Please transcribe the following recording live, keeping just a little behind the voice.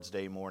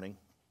Day morning.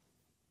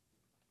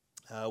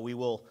 We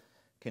will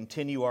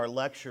continue our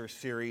lecture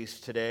series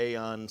today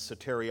on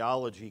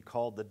soteriology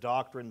called the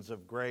Doctrines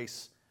of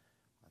Grace,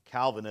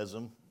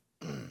 Calvinism.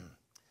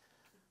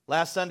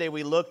 Last Sunday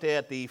we looked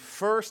at the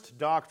first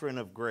doctrine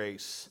of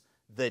grace,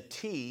 the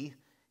T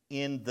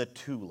in the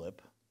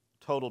tulip,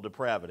 total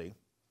depravity.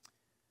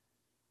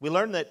 We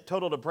learned that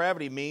total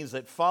depravity means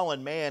that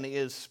fallen man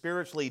is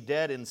spiritually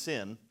dead in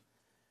sin,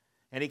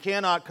 and he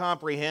cannot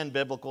comprehend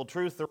biblical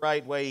truth the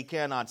right way. He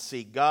cannot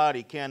seek God.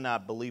 He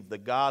cannot believe the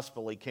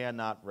gospel. He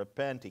cannot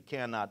repent. He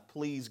cannot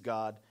please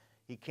God.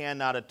 He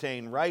cannot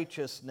attain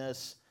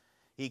righteousness.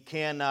 He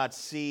cannot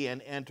see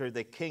and enter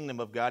the kingdom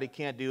of God. He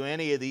can't do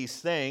any of these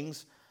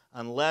things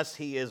unless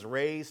he is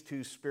raised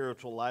to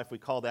spiritual life. We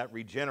call that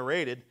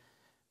regenerated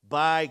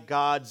by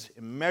God's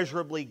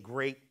immeasurably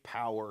great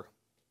power.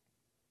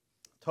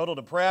 Total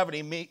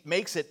depravity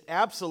makes it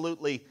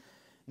absolutely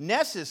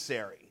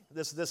necessary.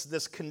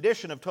 This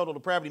condition of total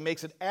depravity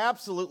makes it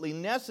absolutely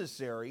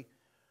necessary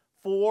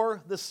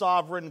for the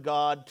sovereign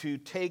God to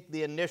take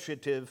the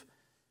initiative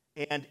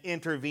and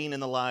intervene in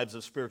the lives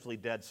of spiritually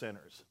dead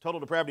sinners. Total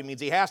depravity means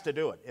he has to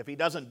do it. If he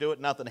doesn't do it,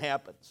 nothing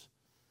happens.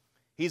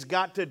 He's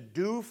got to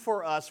do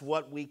for us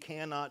what we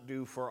cannot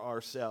do for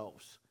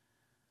ourselves.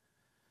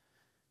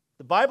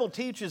 The Bible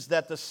teaches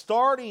that the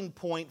starting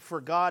point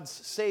for God's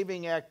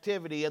saving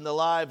activity in the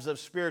lives of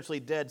spiritually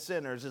dead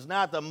sinners is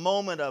not the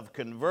moment of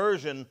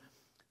conversion,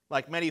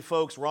 like many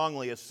folks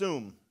wrongly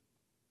assume,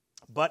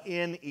 but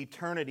in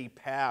eternity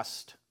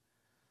past.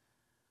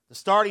 The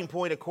starting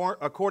point,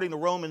 according to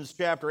Romans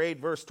chapter 8,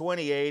 verse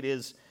 28,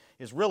 is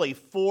really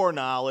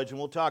foreknowledge, and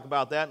we'll talk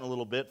about that in a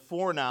little bit,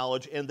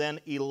 foreknowledge, and then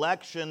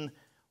election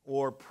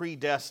or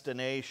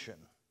predestination.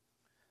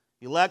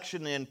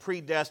 Election and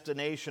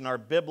predestination are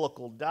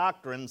biblical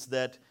doctrines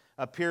that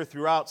appear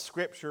throughout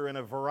Scripture in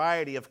a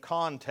variety of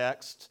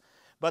contexts,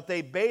 but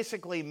they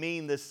basically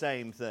mean the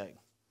same thing.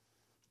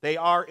 They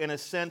are, in a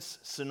sense,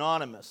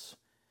 synonymous.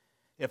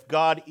 If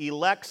God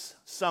elects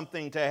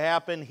something to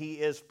happen, He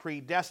is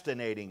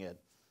predestinating it.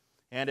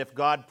 And if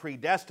God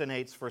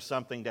predestinates for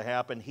something to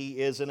happen,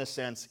 He is, in a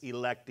sense,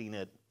 electing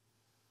it.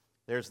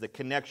 There's the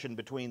connection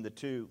between the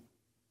two.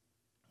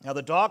 Now,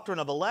 the doctrine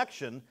of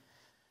election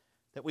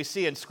that we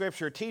see in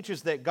Scripture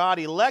teaches that God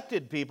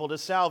elected people to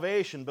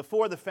salvation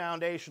before the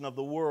foundation of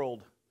the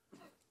world.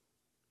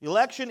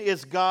 Election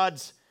is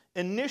God's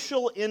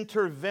initial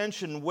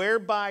intervention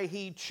whereby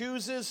He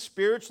chooses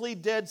spiritually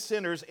dead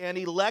sinners and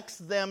elects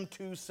them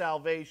to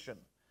salvation.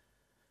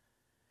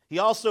 He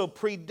also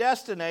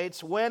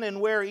predestinates when and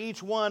where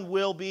each one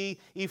will be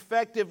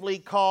effectively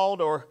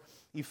called or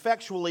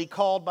effectually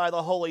called by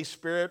the Holy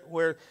Spirit,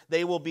 where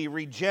they will be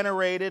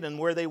regenerated and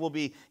where they will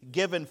be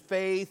given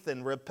faith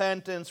and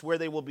repentance, where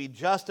they will be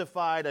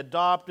justified,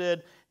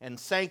 adopted, and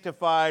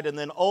sanctified, and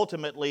then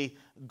ultimately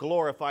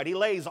glorified. He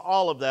lays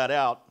all of that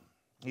out.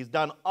 He's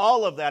done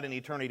all of that in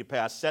eternity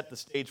past, set the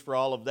stage for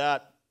all of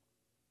that.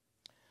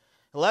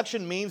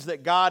 Election means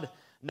that God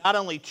not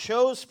only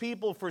chose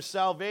people for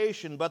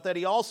salvation, but that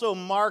He also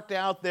marked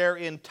out their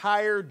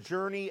entire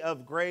journey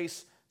of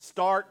grace,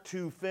 start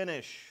to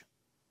finish.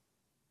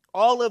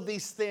 All of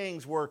these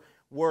things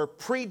were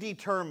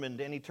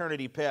predetermined in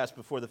eternity past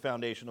before the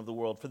foundation of the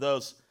world for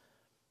those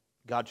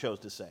God chose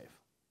to save.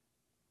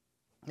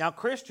 Now,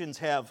 Christians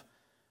have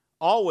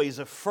always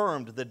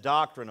affirmed the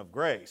doctrine of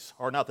grace,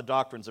 or not the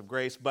doctrines of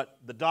grace, but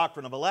the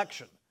doctrine of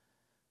election.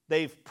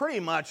 They've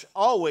pretty much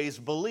always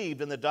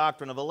believed in the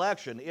doctrine of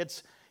election.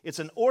 It's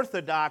an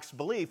orthodox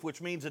belief,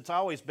 which means it's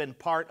always been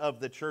part of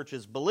the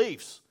church's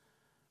beliefs.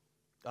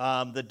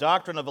 The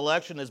doctrine of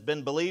election has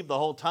been believed the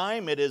whole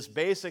time. It is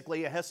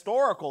basically a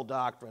historical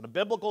doctrine, a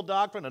biblical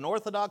doctrine, an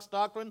orthodox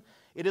doctrine.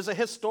 It is a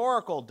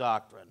historical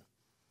doctrine.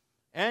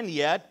 And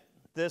yet,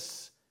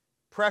 this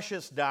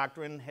precious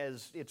doctrine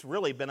it's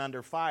really been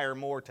under fire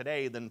more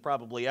today than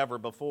probably ever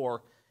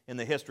before in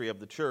the history of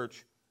the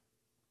church.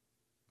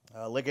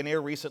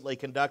 Ligonier recently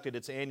conducted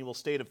its annual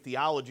State of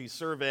Theology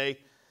survey.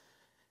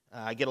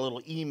 I get a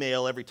little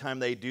email every time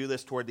they do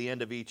this toward the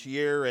end of each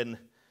year, and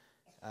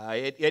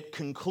it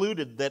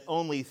concluded that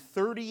only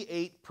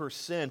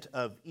 38%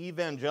 of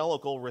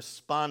evangelical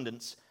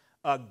respondents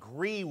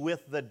agree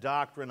with the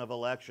doctrine of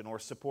election or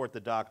support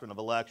the doctrine of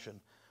election,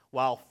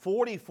 while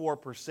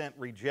 44%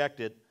 reject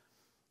it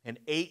and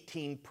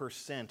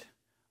 18%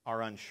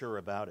 are unsure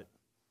about it.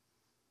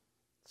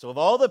 So of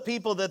all the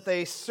people that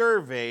they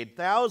surveyed,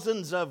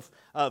 thousands of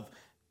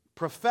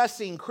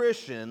professing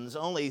Christians,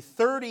 only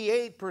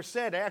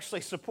 38%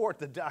 actually support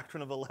the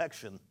doctrine of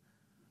election.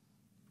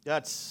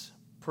 That's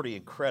pretty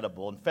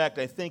incredible. In fact,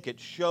 I think it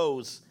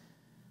shows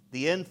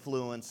the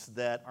influence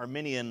that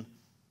Arminian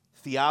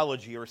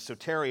theology or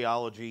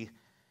soteriology,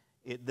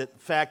 the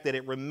fact that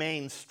it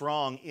remains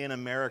strong in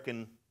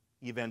American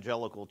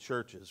evangelical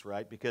churches,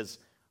 right? Because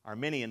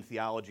Arminian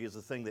theology is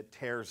the thing that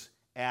tears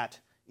at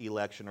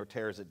election or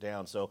tears it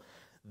down. So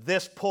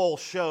this poll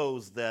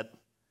shows that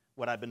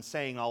what I've been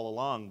saying all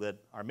along, that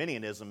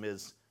Arminianism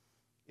is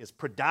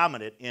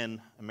predominant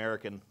in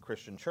American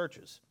Christian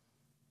churches.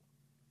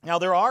 Now,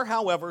 there are,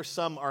 however,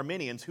 some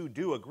Arminians who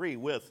do agree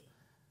with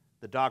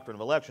the doctrine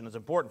of election. It's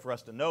important for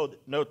us to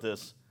note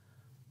this.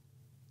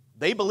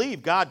 They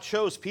believe God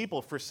chose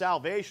people for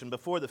salvation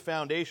before the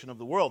foundation of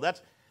the world.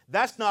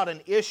 That's not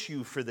an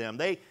issue for them.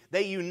 They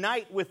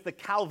unite with the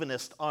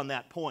Calvinists on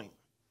that point.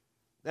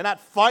 They're not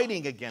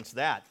fighting against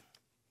that.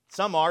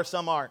 Some are,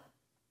 some aren't.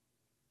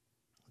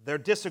 Their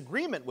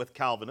disagreement with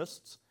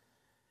Calvinists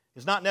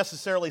is not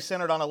necessarily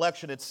centered on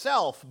election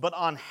itself, but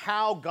on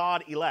how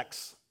God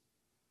elects.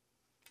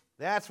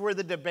 That's where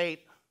the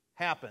debate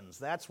happens.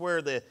 That's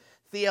where the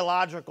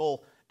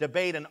theological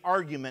debate and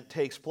argument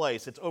takes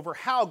place. It's over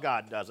how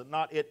God does it,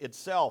 not it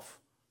itself.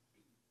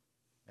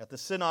 At the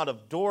Synod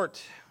of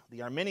Dort,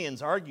 the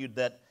Arminians argued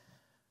that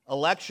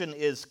election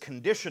is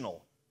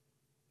conditional.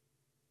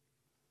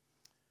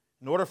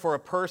 In order for a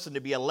person to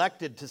be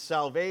elected to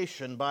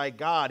salvation by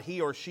God,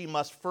 he or she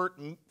must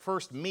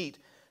first meet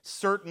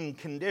certain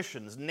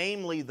conditions,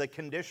 namely the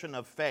condition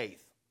of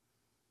faith.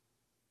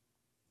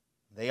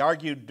 They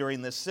argued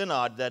during the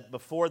synod that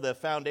before the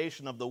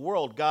foundation of the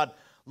world, God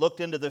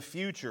looked into the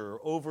future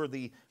over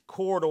the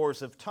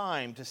corridors of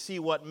time to see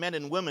what men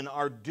and women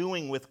are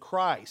doing with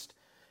Christ.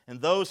 And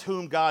those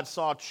whom God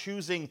saw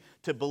choosing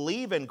to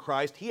believe in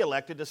Christ, he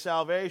elected to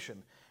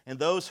salvation. And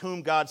those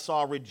whom God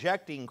saw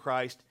rejecting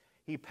Christ,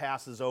 he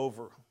passes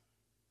over.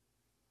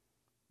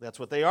 That's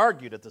what they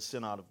argued at the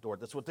Synod of Dort.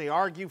 That's what they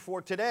argue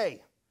for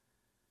today.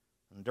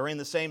 And during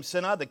the same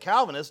synod, the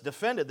Calvinists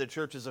defended the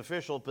church's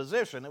official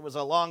position. It was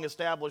a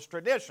long-established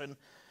tradition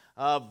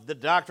of the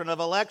doctrine of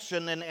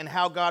election and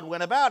how God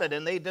went about it.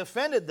 And they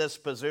defended this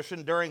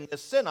position during the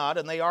synod,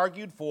 and they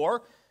argued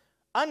for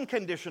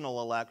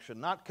unconditional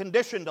election. Not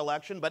conditioned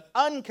election, but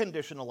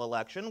unconditional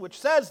election, which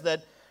says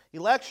that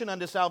election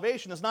unto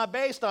salvation is not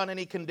based on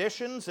any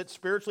conditions that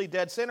spiritually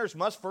dead sinners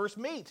must first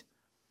meet,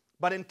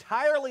 but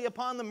entirely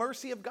upon the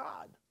mercy of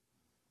God.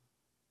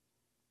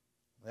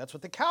 That's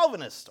what the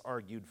Calvinists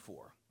argued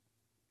for.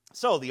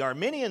 So the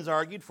Arminians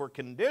argued for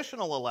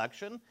conditional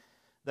election.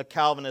 The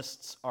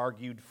Calvinists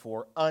argued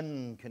for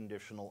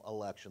unconditional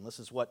election. This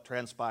is what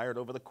transpired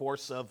over the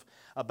course of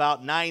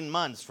about 9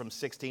 months from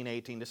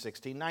 1618 to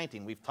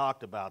 1619. We've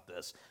talked about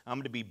this. I'm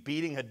going to be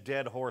beating a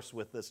dead horse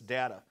with this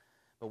data.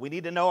 But we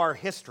need to know our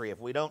history.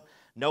 If we don't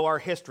know our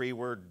history,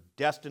 we're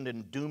destined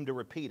and doomed to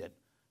repeat it.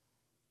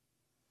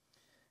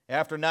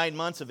 After 9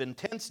 months of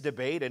intense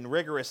debate and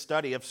rigorous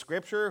study of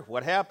Scripture,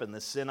 what happened? The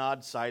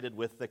synod sided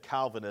with the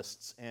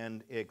Calvinists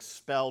and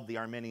expelled the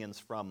Arminians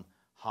from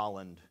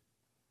Holland.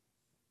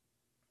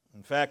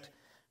 In fact,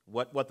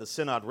 what the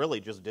synod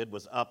really just did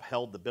was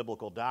upheld the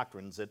biblical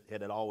doctrines it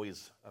had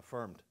always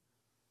affirmed.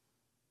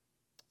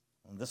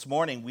 And this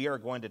morning, we are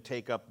going to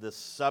take up this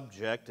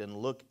subject and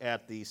look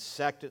at the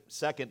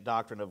second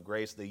doctrine of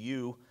grace, the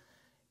U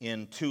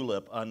in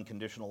TULIP,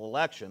 unconditional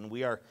election.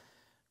 We are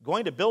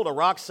going to build a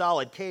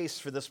rock-solid case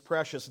for this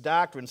precious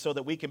doctrine so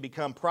that we can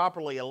become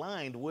properly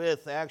aligned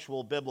with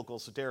actual biblical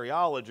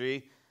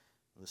soteriology,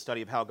 the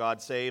study of how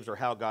God saves or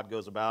how God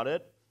goes about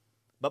it.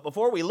 But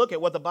before we look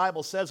at what the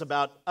Bible says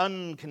about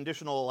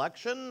unconditional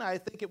election, I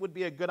think it would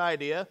be a good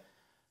idea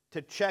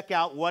to check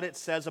out what it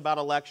says about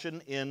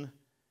election in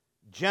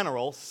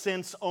general,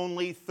 since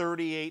only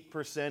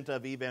 38%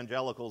 of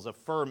evangelicals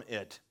affirm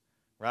it,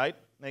 right?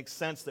 Makes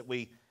sense that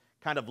we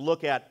kind of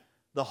look at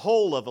the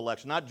whole of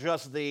election, not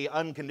just the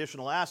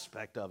unconditional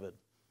aspect of it.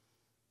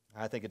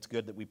 I think it's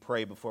good that we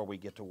pray before we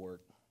get to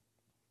work.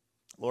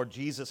 Lord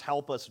Jesus,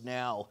 help us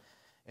now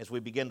as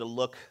we begin to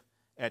look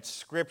at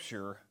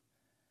Scripture.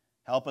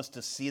 Help us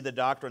to see the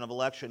doctrine of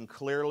election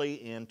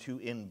clearly and to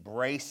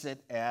embrace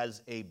it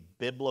as a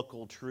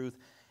biblical truth,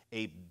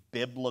 a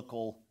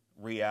biblical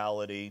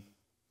reality.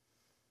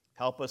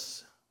 Help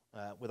us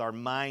with our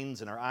minds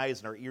and our eyes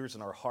and our ears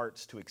and our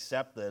hearts to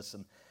accept this,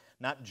 and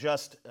not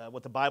just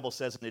what the Bible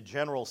says in a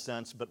general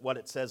sense, but what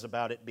it says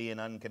about it being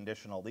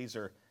unconditional. These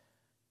are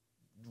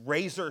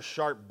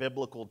razor-sharp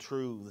biblical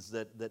truths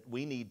that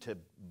we need to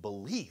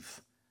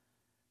believe.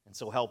 And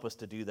so help us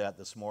to do that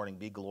this morning.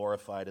 Be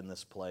glorified in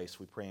this place.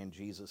 We pray in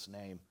Jesus'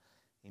 name.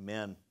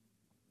 Amen.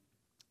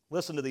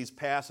 Listen to these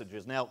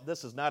passages. Now,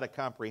 this is not a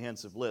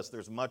comprehensive list.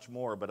 There's much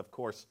more, but of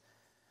course,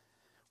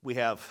 we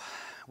have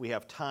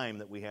time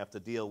that we have to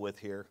deal with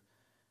here.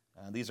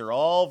 These are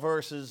all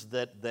verses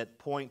that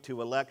point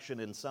to election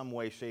in some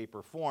way, shape,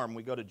 or form.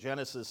 We go to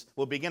Genesis.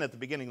 We'll begin at the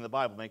beginning of the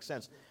Bible. Makes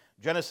sense.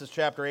 Genesis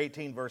chapter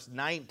 18, verse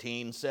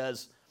 19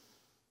 says,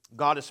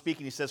 God is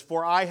speaking. He says,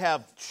 "For I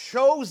have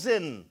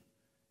chosen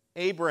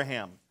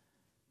Abraham,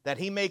 that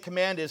he may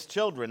command his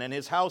children and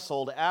his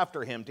household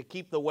after him to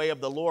keep the way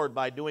of the Lord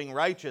by doing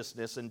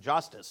righteousness and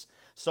justice,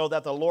 so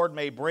that the Lord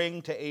may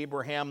bring to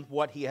Abraham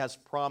what he has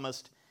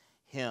promised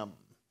him."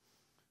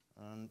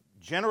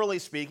 Generally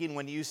speaking,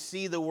 when you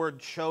see the word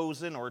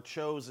chosen or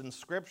chose in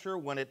Scripture,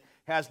 when it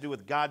has to do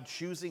with God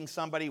choosing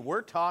somebody,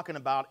 we're talking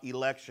about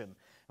election.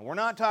 And we're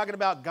not talking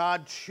about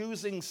God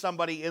choosing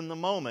somebody in the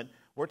moment.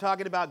 We're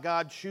talking about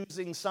God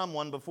choosing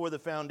someone before the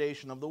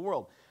foundation of the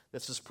world.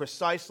 This is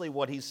precisely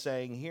what he's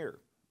saying here.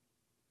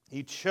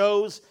 He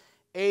chose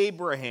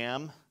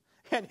Abraham.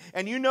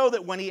 And you know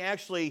that when he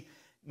actually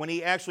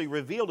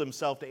revealed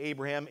himself to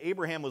Abraham,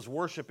 Abraham was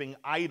worshiping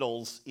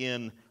idols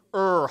in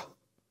Ur.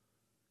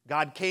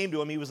 God came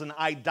to him. He was an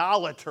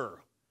idolater.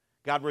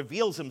 God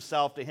reveals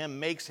himself to him,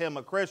 makes him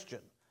a Christian.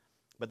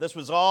 But this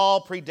was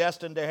all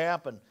predestined to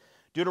happen.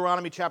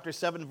 Deuteronomy chapter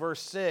 7,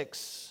 verse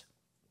 6.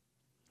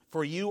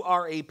 For you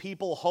are a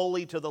people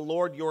holy to the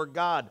Lord your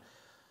God.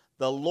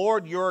 The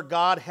Lord your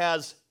God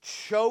has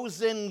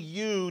chosen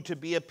you to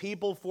be a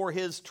people for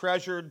his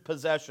treasured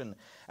possession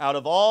out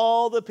of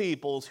all the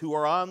peoples who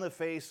are on the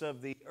face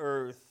of the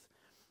earth.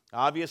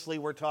 Obviously,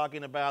 we're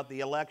talking about the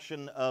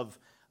election of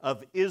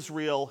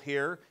Israel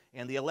here,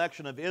 and the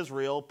election of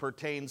Israel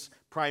pertains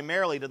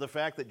primarily to the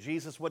fact that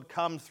Jesus would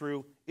come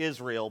through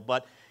Israel.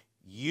 But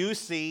you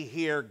see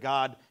here,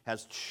 God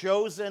has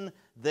chosen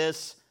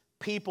this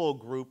people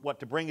group,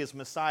 to bring his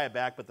Messiah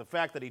back, but the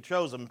fact that he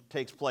chose them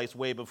takes place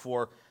way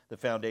before the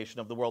foundation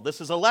of the world.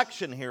 This is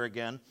election here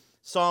again.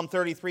 Psalm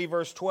 33,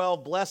 verse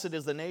 12, blessed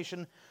is the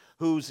nation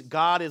whose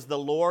God is the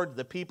Lord,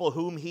 the people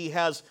whom he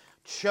has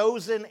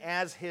chosen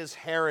as his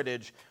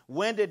heritage.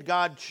 When did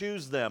God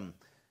choose them?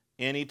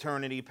 In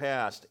eternity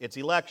past. It's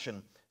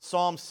election.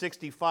 Psalm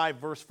 65,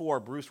 verse 4,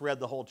 Bruce read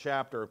the whole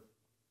chapter.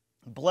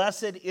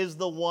 Blessed is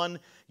the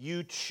one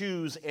you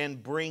choose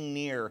and bring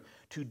near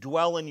to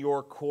dwell in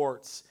your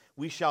courts.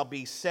 We shall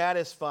be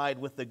satisfied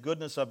with the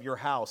goodness of your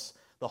house,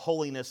 the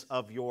holiness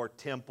of your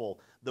temple.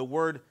 The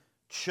word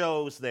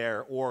chose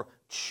there, or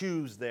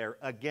choose there,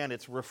 again,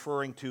 it's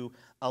referring to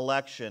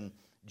election.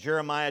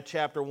 Jeremiah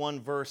chapter 1,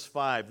 verse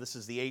 5. This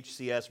is the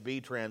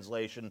HCSB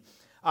translation.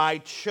 I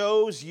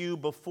chose you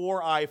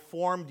before I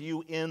formed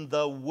you in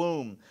the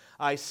womb.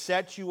 I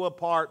set you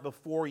apart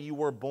before you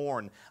were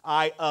born.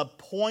 I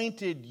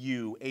appointed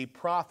you a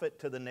prophet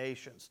to the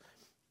nations.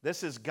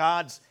 This is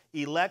God's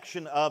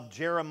election of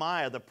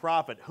Jeremiah the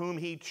prophet, whom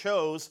he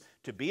chose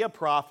to be a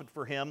prophet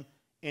for him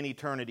in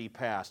eternity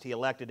past. He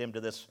elected him to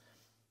this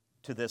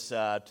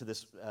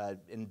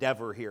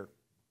endeavor here.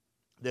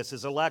 This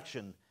is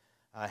election.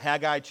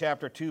 Haggai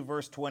chapter 2,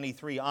 verse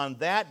 23. On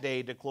that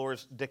day,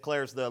 declares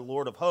the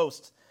Lord of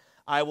hosts,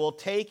 I will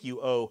take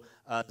you, O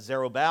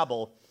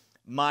Zerubbabel,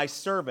 my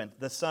servant,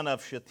 the son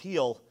of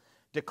Shealtiel,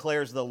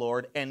 declares the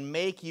Lord, and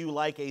make you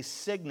like a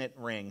signet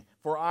ring,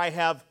 for I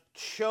have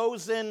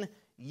chosen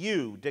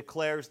you,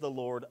 declares the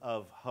Lord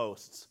of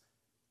hosts.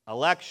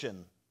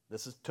 Election.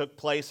 This took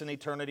place in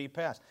eternity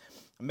past.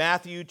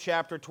 Matthew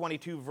chapter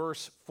 22,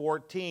 verse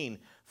 14.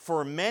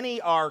 For many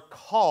are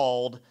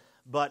called,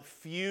 but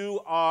few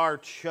are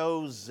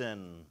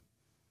chosen.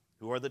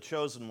 Who are the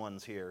chosen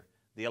ones here?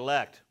 The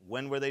elect.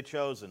 When were they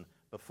chosen?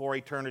 Before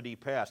eternity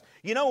past.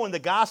 You know, when the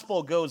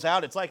gospel goes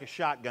out, it's like a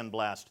shotgun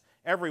blast.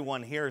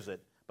 Everyone hears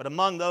it. But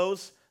among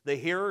those, the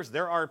hearers,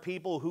 there are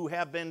people who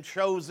have been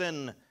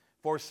chosen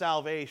for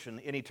salvation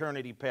in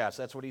eternity past.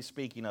 That's what he's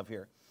speaking of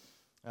here.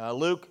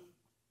 Luke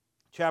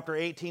chapter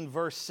 18,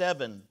 verse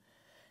 7.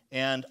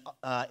 And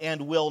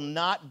will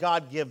not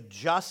God give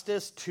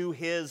justice to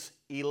his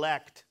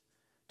elect?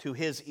 To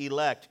his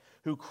elect,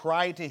 who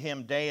cry to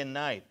him day and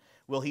night.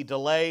 Will he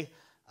delay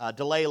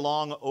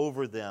long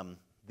over them?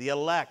 The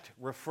elect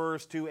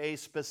refers to a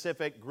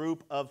specific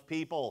group of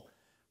people,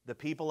 the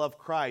people of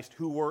Christ,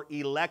 who were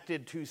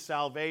elected to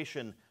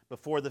salvation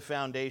before the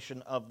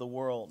foundation of the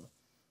world.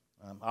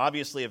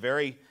 Obviously, a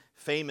very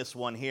famous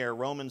one here,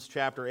 Romans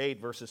chapter 8,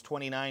 verses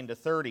 29 to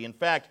 30. In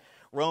fact,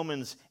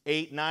 Romans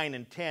 8, 9,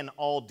 and 10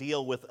 all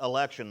deal with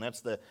election.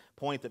 That's the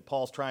point that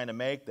Paul's trying to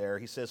make there.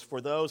 He says, for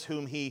those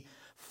whom he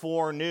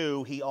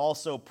foreknew, he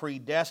also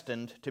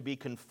predestined to be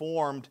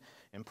conformed,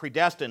 and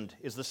predestined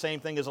is the same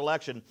thing as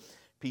election.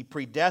 He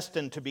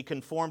predestined to be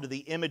conformed to the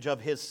image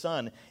of his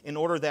Son, in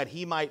order that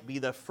he might be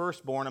the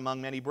firstborn among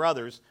many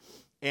brothers.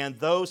 And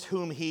those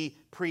whom he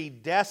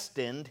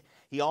predestined,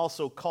 he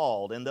also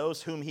called. And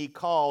those whom he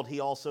called, he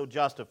also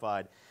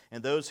justified.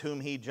 And those whom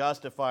he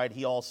justified,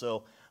 he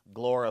also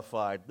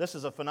glorified. This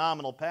is a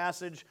phenomenal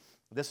passage.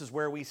 This is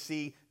where we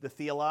see the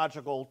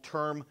theological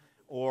term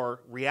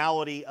or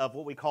reality of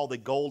what we call the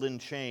golden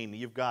chain.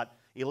 You've got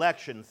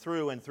election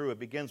through and through. It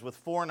begins with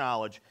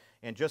foreknowledge.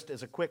 And just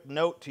as a quick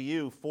note to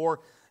you, for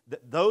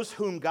those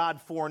whom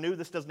God foreknew,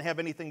 this doesn't have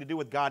anything to do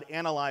with God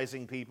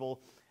analyzing people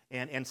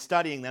and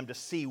studying them to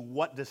see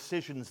what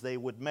decisions they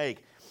would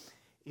make.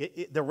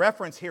 The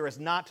reference here is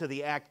not to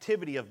the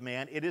activity of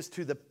man, it is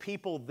to the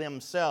people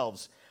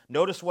themselves.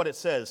 Notice what it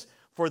says,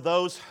 for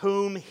those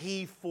whom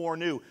he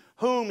foreknew.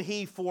 Whom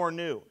he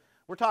foreknew.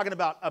 We're talking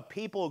about a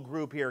people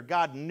group here.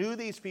 God knew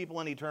these people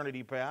in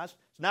eternity past.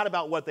 It's not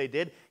about what they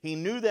did. He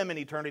knew them in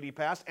eternity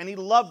past, and he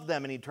loved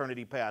them in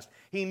eternity past.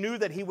 He knew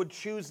that he would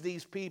choose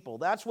these people.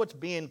 That's what's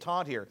being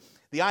taught here.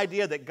 The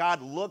idea that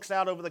God looks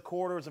out over the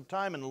corridors of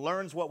time and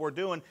learns what we're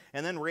doing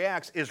and then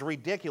reacts is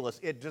ridiculous.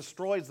 It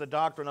destroys the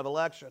doctrine of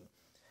election.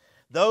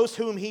 Those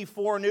whom he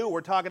foreknew,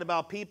 we're talking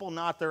about people,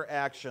 not their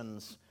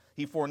actions.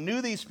 He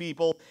foreknew these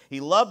people.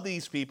 He loved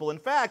these people. In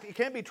fact, it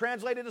can be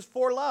translated as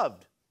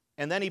foreloved.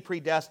 And then he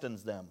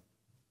predestines them.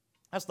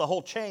 That's the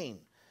whole chain.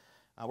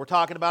 We're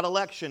talking about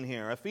election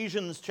here.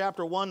 Ephesians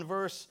chapter 1,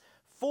 verse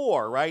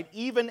 4, right?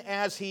 Even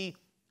as he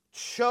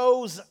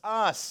chose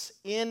us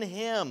in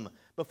him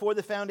before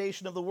the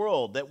foundation of the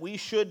world, that we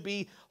should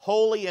be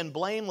holy and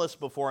blameless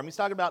before him. He's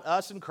talking about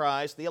us in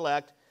Christ, the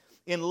elect.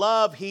 In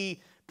love,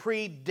 he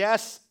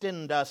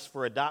predestined us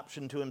for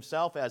adoption to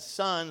himself as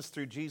sons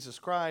through Jesus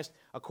Christ,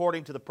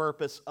 according to the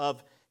purpose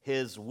of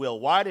his will.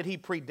 Why did he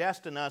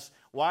predestine us?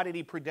 Why did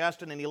he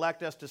predestine and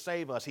elect us to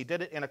save us? He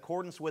did it in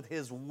accordance with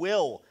his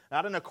will,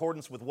 not in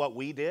accordance with what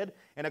we did,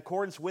 in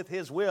accordance with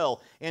his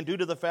will, and due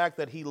to the fact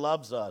that he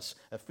loves us.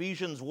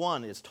 Ephesians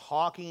 1 is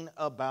talking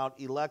about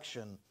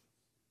election.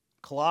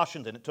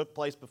 Colossians, and it took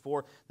place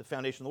before the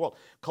foundation of the world.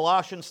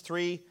 Colossians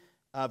 3,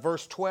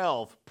 verse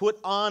 12, put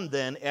on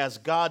then as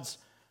God's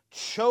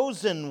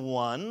chosen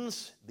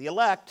ones, the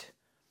elect,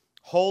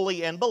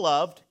 holy and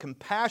beloved,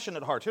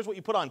 compassionate hearts. Here's what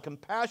you put on: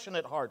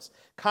 compassionate hearts,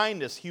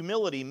 kindness,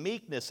 humility,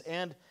 meekness,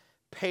 and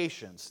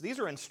patience. These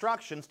are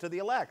instructions to the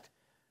elect.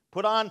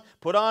 Put on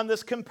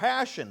this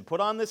compassion, put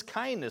on this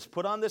kindness,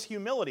 put on this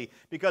humility,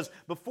 because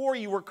before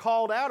you were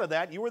called out of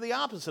that, you were the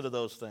opposite of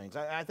those things.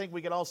 I think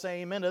we could all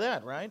say amen to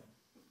that, right?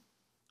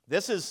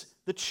 This is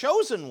the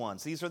chosen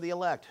ones. These are the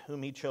elect,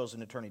 whom he chose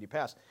in eternity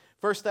past.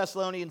 1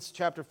 Thessalonians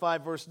chapter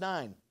 5, verse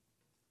 9.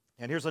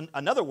 And here's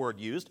another word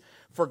used.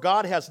 For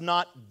God has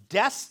not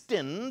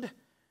destined,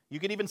 you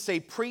could even say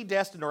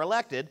predestined or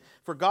elected,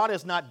 for God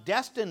has not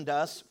destined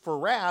us for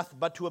wrath,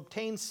 but to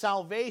obtain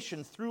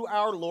salvation through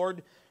our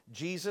Lord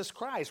Jesus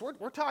Christ.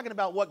 We're talking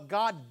about what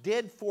God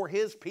did for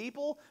his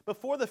people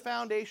before the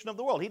foundation of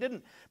the world. He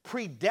didn't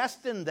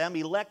predestine them,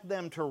 elect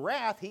them to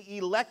wrath. He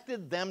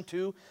elected them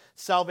to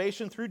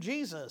salvation through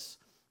Jesus.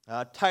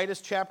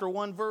 Titus chapter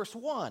 1, verse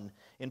 1,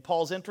 in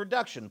Paul's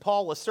introduction.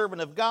 Paul, a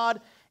servant of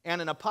God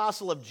and an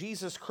apostle of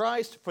Jesus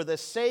Christ, for the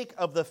sake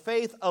of the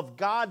faith of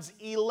God's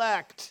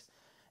elect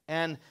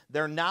and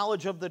their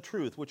knowledge of the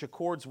truth, which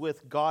accords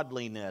with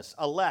godliness.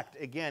 Elect,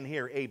 again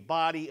here, a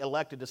body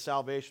elected to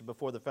salvation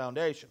before the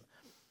foundation.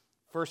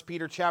 1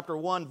 Peter chapter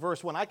 1,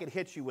 verse 1. I could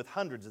hit you with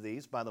hundreds of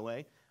these, by the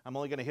way. I'm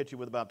only going to hit you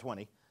with about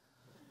 20.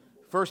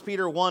 1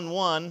 Peter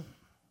 1:1.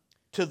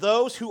 To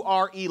those who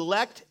are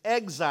elect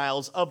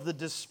exiles of the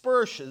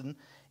dispersion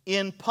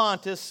in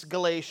Pontus,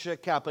 Galatia,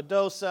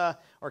 Cappadocia,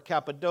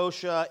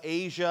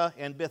 Asia,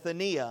 and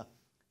Bithynia.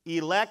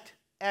 Elect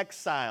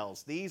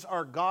exiles. These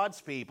are God's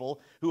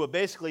people who have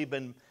basically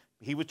been,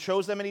 he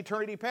chose them in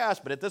eternity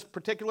past, but at this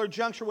particular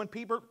juncture when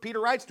Peter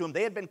writes to them,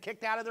 they had been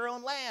kicked out of their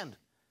own land.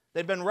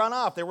 They'd been run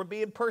off. They were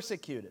being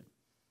persecuted.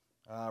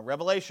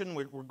 Revelation,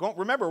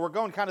 remember, we're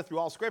going kind of through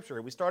all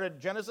Scripture. We started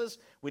Genesis,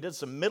 we did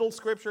some middle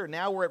Scripture, and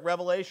now we're at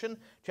Revelation,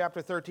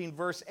 chapter 13,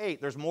 verse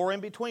 8. There's more in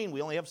between.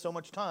 We only have so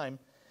much time.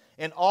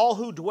 And all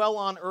who dwell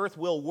on earth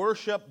will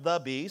worship the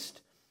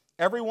beast,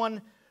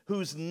 everyone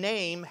whose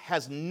name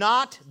has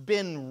not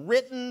been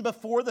written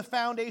before the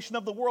foundation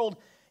of the world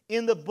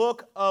in the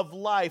book of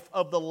life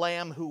of the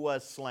Lamb who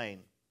was slain.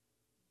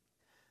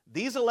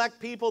 These elect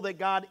people that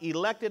God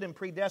elected and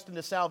predestined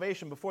to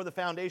salvation before the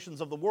foundations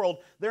of the world,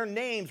 their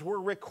names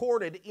were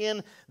recorded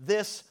in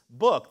this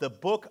book, the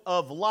book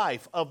of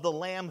life of the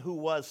Lamb who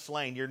was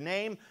slain. Your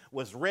name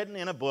was written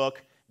in a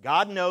book.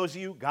 God knows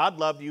you. God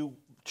loved you,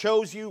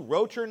 chose you,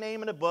 wrote your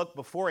name in a book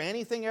before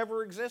anything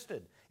ever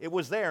existed. It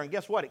was there, and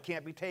guess what? It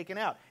can't be taken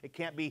out. It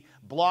can't be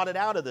blotted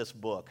out of this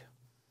book.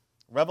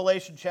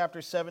 Revelation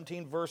chapter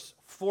 17, verse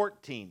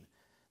 14.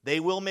 They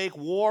will make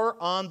war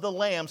on the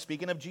Lamb,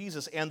 speaking of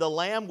Jesus, and the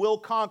Lamb will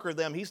conquer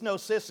them. He's no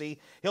sissy.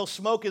 He'll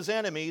smoke his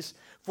enemies,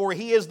 for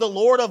he is the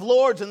Lord of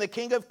lords and the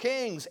King of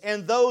kings,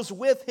 and those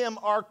with him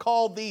are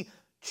called the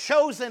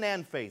chosen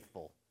and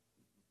faithful.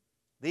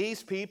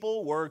 These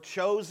people were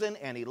chosen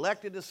and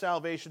elected to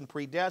salvation,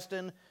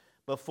 predestined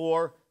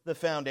before the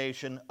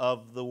foundation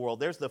of the world.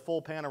 There's the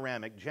full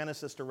panoramic,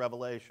 Genesis to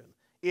Revelation.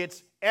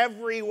 It's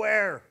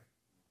everywhere.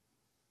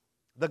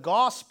 The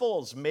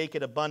Gospels make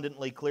it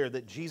abundantly clear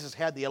that Jesus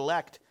had the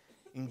elect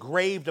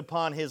engraved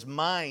upon his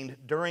mind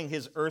during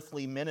his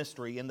earthly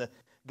ministry. In the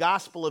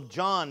Gospel of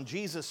John,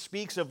 Jesus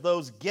speaks of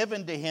those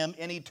given to him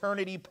in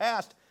eternity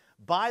past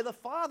by the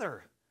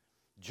Father.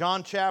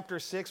 John chapter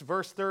 6,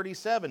 verse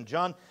 37.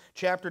 John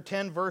chapter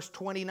 10, verse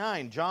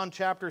 29. John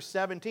chapter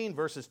 17,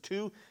 verses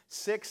 2,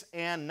 6,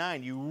 and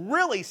 9. You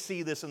really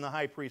see this in the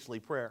high priestly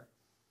prayer.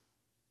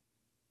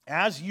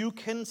 As you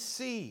can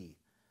see,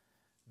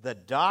 the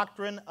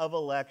doctrine of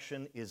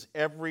election is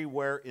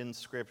everywhere in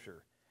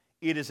Scripture.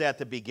 It is at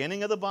the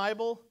beginning of the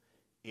Bible,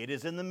 it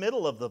is in the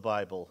middle of the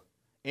Bible,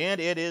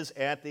 and it is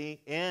at the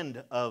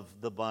end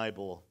of the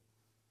Bible.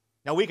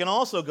 Now, we can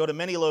also go to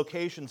many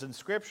locations in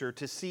Scripture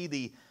to see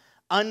the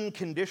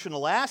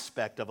unconditional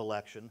aspect of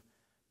election,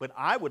 but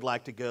I would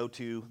like to go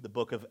to the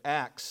book of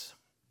Acts.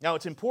 Now,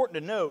 it's important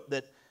to note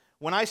that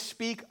when I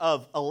speak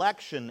of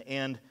election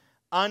and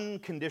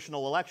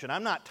unconditional election,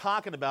 I'm not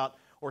talking about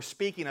or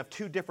speaking of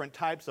two different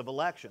types of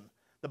election.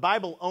 The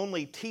Bible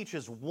only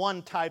teaches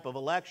one type of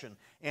election,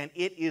 and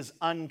it is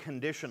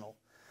unconditional.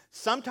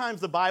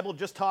 Sometimes the Bible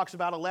just talks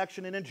about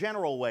election in a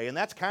general way, and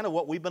that's kind of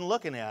what we've been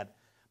looking at.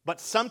 But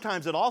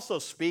sometimes it also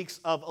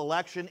speaks of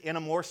election in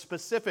a more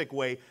specific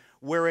way,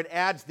 where it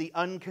adds the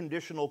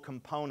unconditional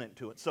component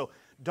to it. So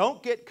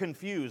Don't get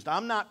confused.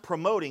 I'm not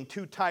promoting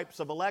two types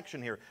of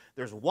election here.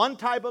 There's one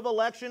type of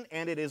election,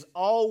 and it is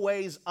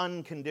always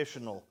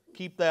unconditional.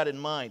 Keep that in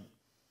mind.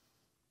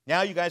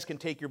 Now you guys can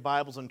take your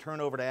Bibles and turn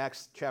over to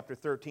Acts chapter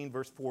 13,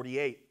 verse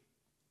 48.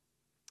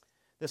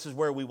 This is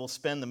where we will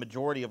spend the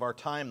majority of our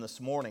time this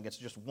morning. It's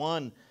just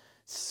one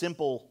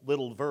simple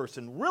little verse.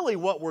 And really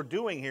what we're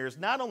doing here is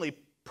not only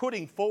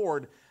putting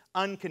forward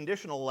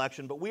unconditional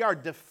election, but we are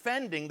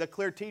defending the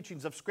clear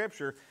teachings of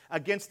Scripture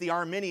against the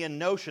Arminian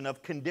notion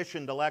of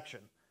conditioned election.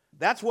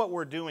 That's what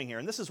we're doing here.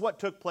 And this is what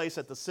took place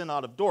at the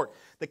Synod of Dort.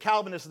 The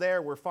Calvinists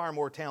there were far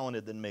more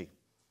talented than me.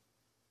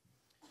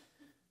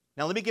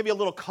 Now let me give you a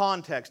little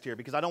context here,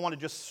 because I don't want to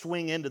just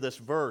swing into this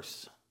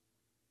verse.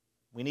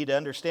 We need to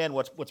understand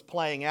what's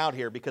playing out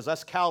here, because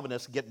us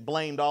Calvinists get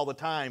blamed all the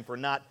time for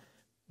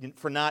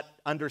not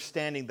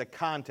understanding the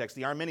context.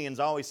 The Arminians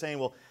always saying,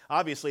 well,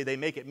 obviously they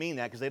make it mean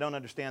that because they don't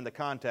understand the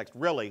context.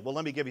 Really? Well,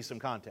 let me give you some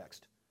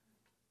context.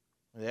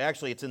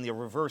 Actually, it's in the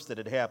reverse that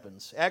it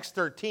happens. Acts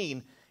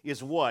 13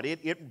 is what?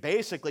 It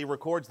basically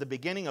records the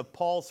beginning of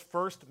Paul's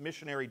first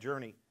missionary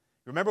journey.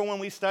 Remember when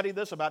we studied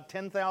this about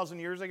 10,000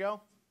 years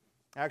ago?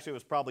 Actually, it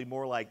was probably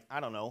more like,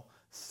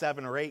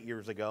 7 or 8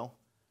 years ago.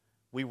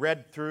 We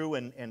read through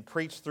and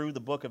preached through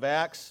the book of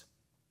Acts.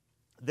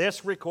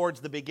 This records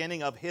the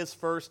beginning of his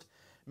first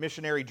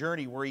missionary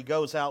journey, where he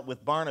goes out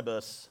with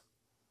Barnabas.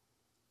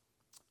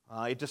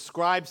 It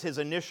describes his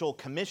initial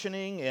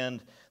commissioning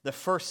and the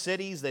first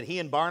cities that he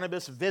and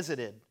Barnabas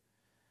visited.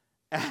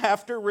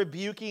 After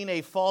rebuking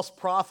a false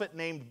prophet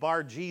named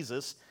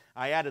Bar-Jesus,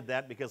 I added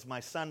that because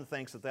my son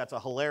thinks that that's a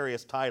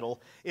hilarious title.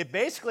 It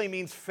basically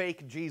means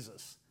fake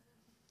Jesus.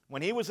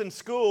 When he was in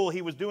school,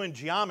 he was doing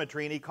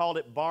geometry, and he called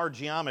it bar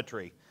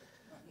geometry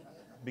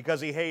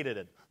because he hated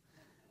it.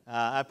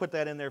 I put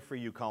that in there for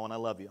you, Colin. I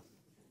love you.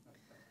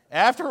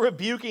 After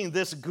rebuking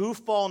this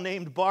goofball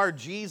named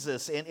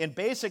Bar-Jesus and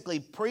basically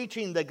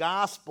preaching the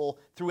gospel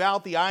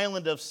throughout the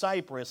island of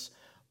Cyprus,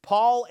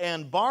 Paul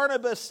and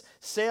Barnabas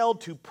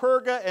sailed to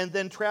Perga and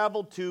then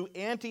traveled to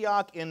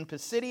Antioch in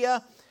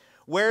Pisidia,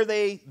 where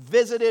they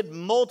visited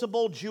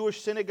multiple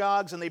Jewish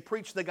synagogues, and they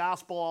preached the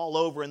gospel all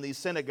over in these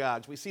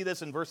synagogues. We see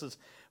this in verses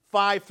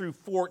 5 through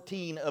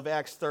 14 of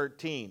Acts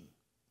 13.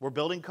 We're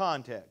building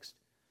context.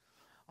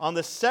 On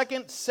the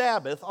second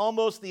Sabbath,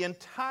 almost the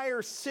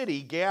entire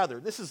city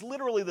gathered. This is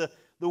literally the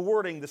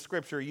wording the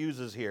Scripture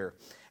uses here.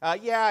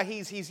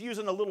 He's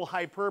using a little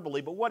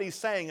hyperbole, but what he's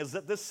saying is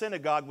that this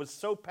synagogue was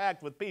so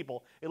packed with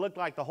people, it looked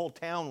like the whole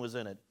town was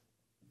in it.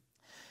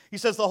 He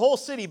says the whole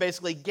city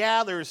basically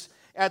gathers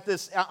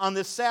on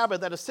this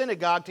Sabbath at a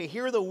synagogue to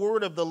hear the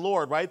word of the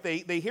Lord, right?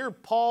 They hear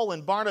Paul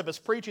and Barnabas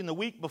preaching the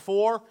week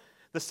before,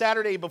 the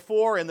Saturday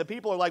before, and the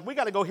people are like, we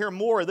got to go hear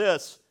more of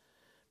this.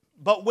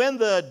 But when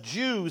the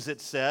Jews,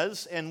 it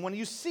says, and when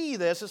you see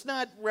this, it's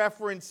not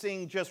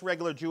referencing just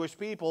regular Jewish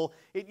people.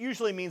 It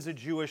usually means the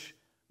Jewish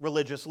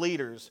religious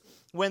leaders.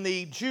 When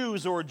the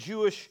Jews or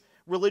Jewish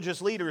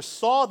religious leaders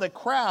saw the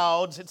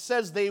crowds, it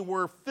says they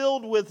were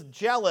filled with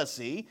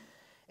jealousy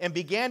and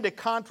began to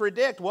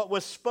contradict what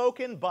was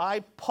spoken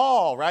by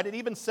Paul, right? It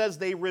even says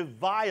they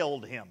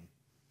reviled him.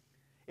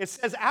 It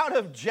says out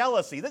of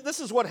jealousy. This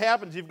is what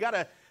happens. You've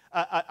got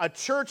a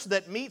church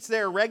that meets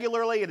there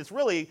regularly, and it's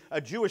really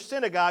a Jewish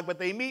synagogue, but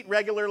they meet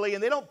regularly,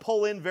 and they don't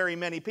pull in very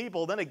many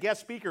people. Then a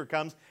guest speaker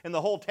comes, and the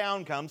whole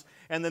town comes,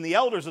 and then the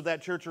elders of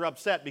that church are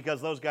upset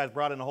because those guys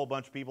brought in a whole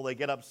bunch of people. They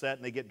get upset,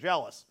 and they get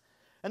jealous.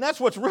 And that's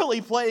what's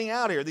really playing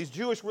out here. These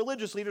Jewish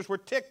religious leaders were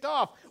ticked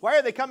off. Why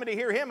are they coming to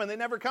hear him, and they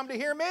never come to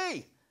hear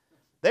me?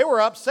 They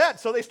were upset,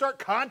 so they start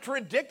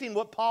contradicting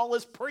what Paul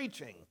is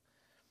preaching.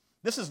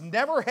 This has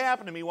never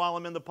happened to me while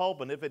I'm in the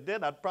pulpit. If it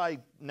did, I'd probably,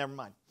 never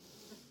mind.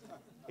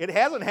 It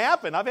hasn't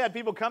happened. I've had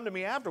people come to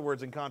me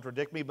afterwards and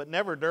contradict me, but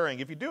never during.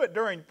 If you do it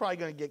during, you're probably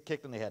going to get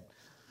kicked in the head.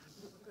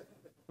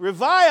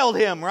 Reviled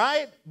him,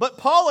 right? But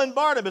Paul and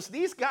Barnabas,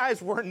 these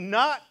guys were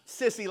not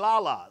sissy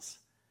lalas.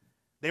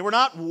 They were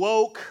not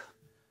woke.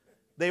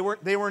 They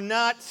were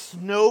not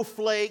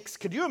snowflakes.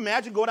 Could you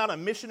imagine going on a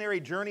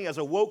missionary journey as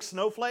a woke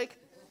snowflake?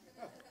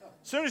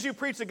 As soon as you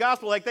preach the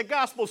gospel, like, the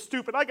gospel's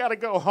stupid, I got to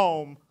go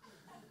home,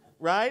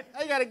 right?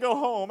 I got to go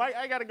home.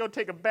 I got to go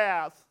take a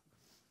bath.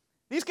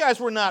 These guys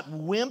were not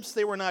wimps.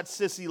 They were not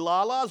sissy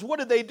lalas. What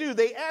did they do?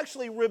 They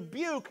actually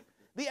rebuke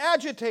the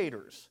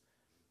agitators.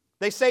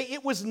 They say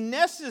it was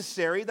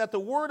necessary that the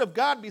word of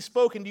God be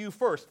spoken to you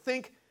first.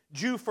 Think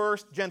Jew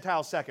first,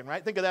 Gentile second,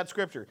 right? Think of that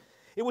scripture.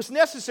 It was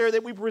necessary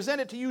that we present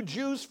it to you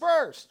Jews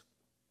first.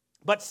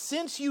 But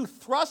since you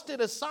thrust it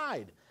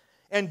aside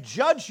and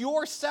judge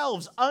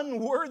yourselves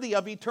unworthy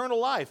of eternal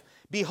life,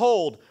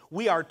 behold,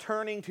 we are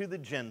turning to the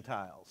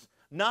Gentiles,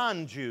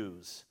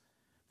 non-Jews.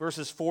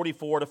 Verses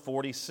 44 to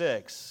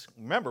 46.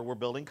 Remember, we're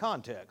building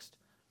context.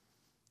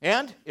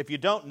 And if you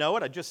don't know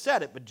it, I just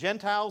said it, but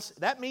Gentiles,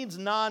 that means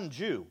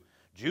non-Jew.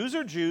 Jews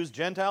are Jews,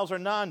 Gentiles are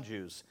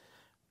non-Jews.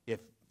 If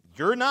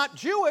you're not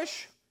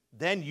Jewish,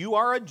 then you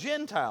are a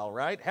Gentile,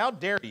 right? How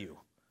dare you?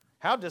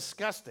 How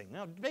disgusting.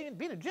 Now,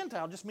 being a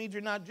Gentile just means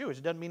you're not Jewish.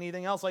 It doesn't mean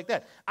anything else like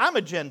that. I'm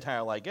a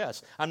Gentile, I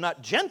guess. I'm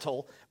not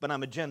gentle, but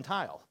I'm a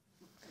Gentile.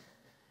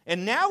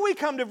 And now we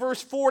come to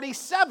verse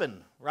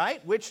 47,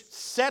 right, which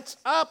sets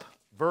up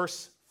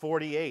verse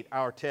 48,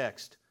 our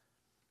text.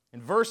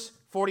 In verse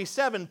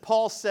 47,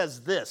 Paul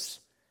says this,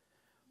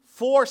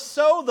 "For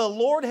so the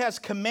Lord has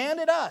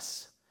commanded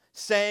us,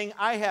 saying,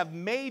 I have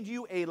made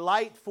you a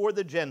light for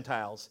the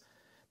Gentiles,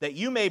 that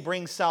you may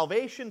bring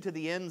salvation to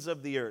the ends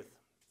of the earth."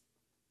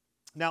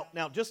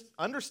 Now just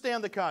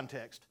understand the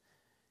context.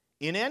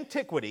 In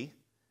antiquity,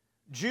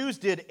 Jews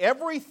did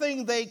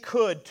everything they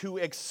could to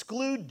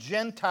exclude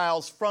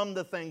Gentiles from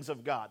the things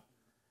of God.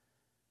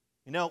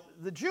 You know,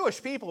 the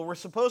Jewish people were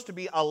supposed to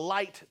be a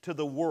light to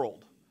the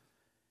world.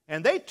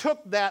 And they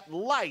took that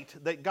light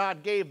that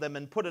God gave them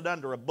and put it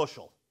under a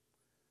bushel.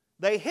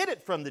 They hid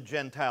it from the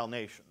Gentile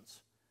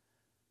nations.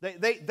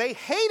 They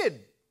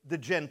hated the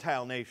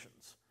Gentile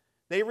nations.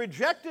 They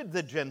rejected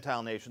the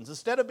Gentile nations.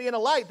 Instead of being a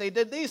light, they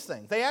did these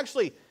things. They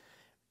actually,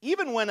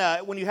 even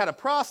when you had a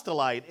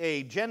proselyte,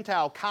 a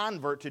Gentile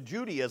convert to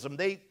Judaism,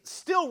 they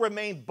still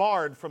remained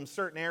barred from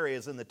certain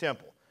areas in the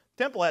temple.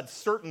 The temple had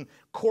certain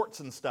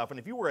courts and stuff, and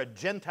if you were a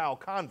Gentile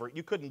convert,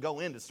 you couldn't go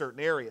into certain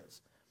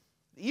areas.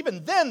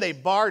 Even then, they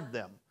barred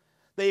them.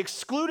 The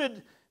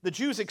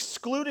Jews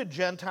excluded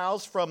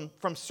Gentiles from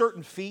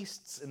certain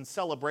feasts and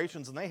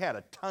celebrations, and they had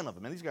a ton of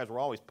them, and these guys were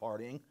always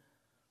partying.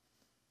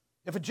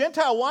 If a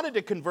Gentile wanted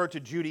to convert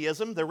to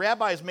Judaism, the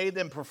rabbis made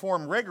them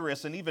perform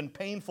rigorous and even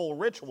painful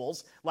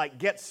rituals, like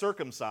get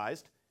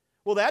circumcised.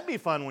 Well, that'd be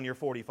fun when you're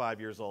 45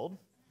 years old.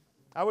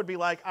 I would be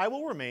like, I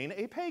will remain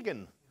a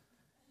pagan.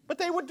 But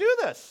they would do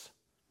this.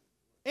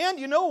 And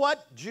you know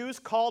what Jews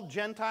called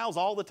Gentiles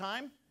all the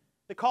time?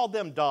 They called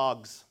them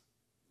dogs.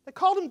 They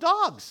called them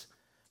dogs.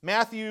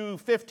 Matthew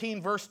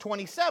 15, verse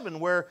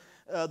 27, where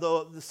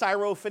the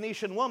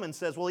Syrophoenician woman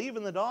says, well,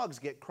 even the dogs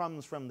get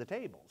crumbs from the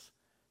tables.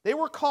 They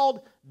were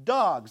called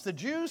dogs. The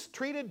Jews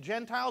treated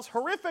Gentiles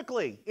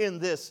horrifically in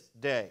this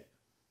day.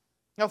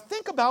 Now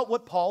think about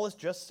what Paul has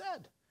just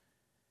said.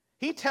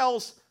 He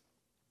tells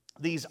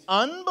these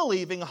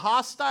unbelieving,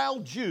 hostile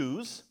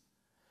Jews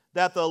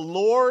that the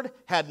Lord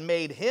had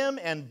made him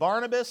and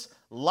Barnabas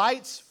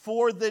lights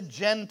for the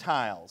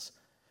Gentiles,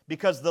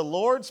 because the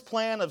Lord's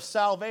plan of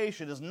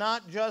salvation is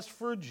not just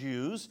for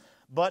Jews,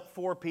 but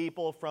for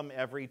people from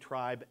every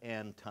tribe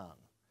and tongue.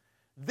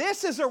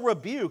 This is a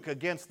rebuke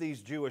against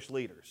these Jewish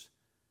leaders.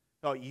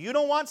 Oh, you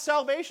don't want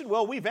salvation?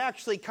 Well, we've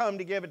actually come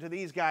to give it to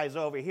these guys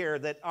over here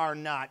that are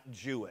not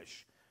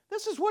Jewish.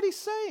 This is what he's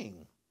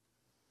saying.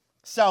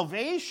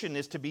 Salvation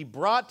is to be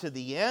brought to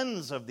the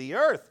ends of the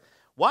earth.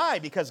 Why?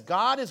 Because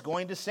God is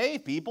going to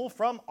save people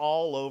from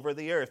all over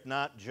the earth,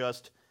 not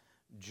just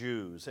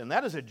Jews. And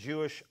that is a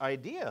Jewish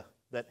idea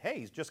that, hey,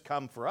 he's just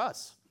come for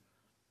us.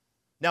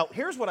 Now,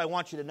 here's what I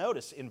want you to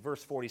notice in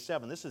verse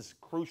 47. This is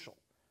crucial.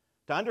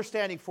 To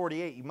understanding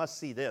 48, you must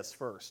see this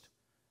first.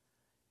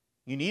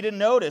 You need to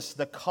notice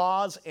the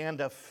cause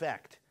and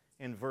effect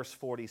in verse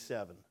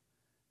 47.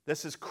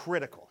 This is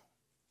critical.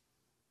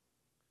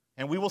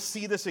 And we will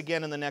see this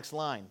again in the next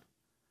line.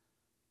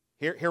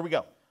 Here we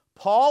go.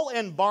 Paul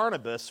and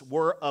Barnabas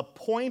were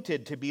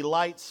appointed to be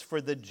lights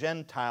for the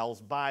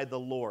Gentiles by the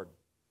Lord.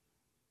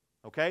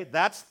 Okay,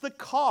 that's the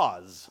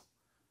cause.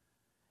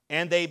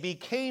 And they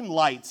became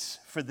lights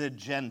for the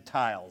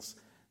Gentiles.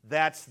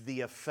 That's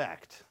the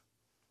effect.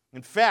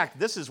 In fact,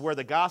 this is where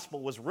the gospel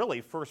was really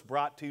first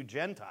brought to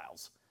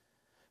Gentiles.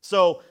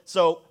 So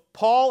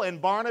Paul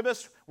and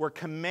Barnabas were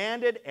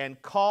commanded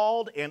and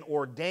called and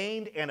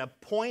ordained and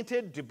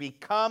appointed to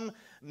become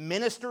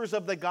ministers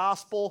of the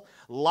gospel,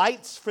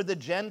 lights for the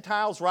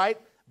Gentiles, right?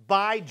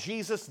 By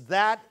Jesus.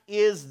 That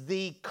is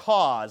the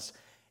cause.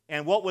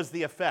 And what was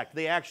the effect?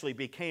 They actually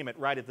became it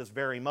right at this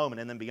very moment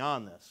and then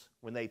beyond this,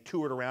 when they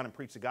toured around and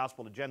preached the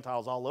gospel to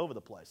Gentiles all over the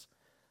place.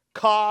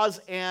 Cause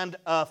and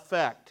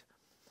effect.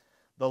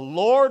 The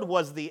Lord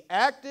was the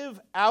active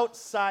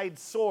outside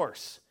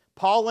source.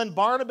 Paul and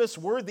Barnabas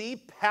were the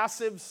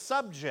passive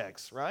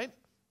subjects, right?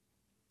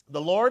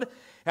 The Lord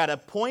had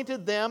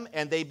appointed them,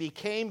 and they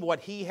became what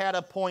he had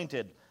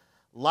appointed,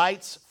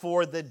 lights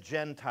for the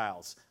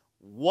Gentiles.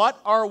 What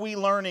are we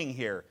learning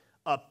here?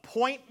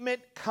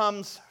 Appointment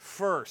comes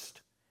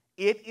first.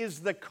 It is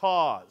the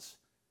cause.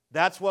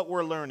 That's what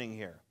we're learning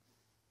here.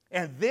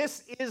 And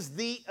this is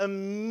the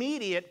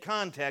immediate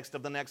context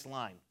of the next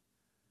line.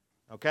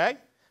 Okay?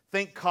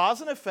 Think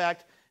cause and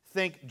effect,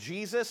 think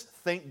Jesus,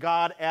 think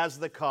God as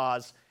the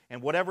cause, and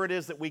whatever it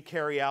is that we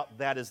carry out,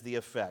 that is the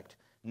effect.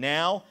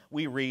 Now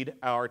we read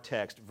our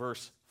text,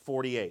 verse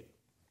 48.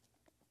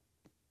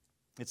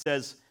 It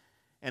says,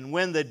 "And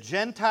when the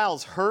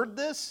Gentiles heard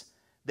this,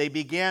 they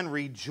began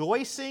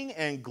rejoicing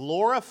and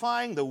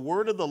glorifying the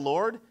word of the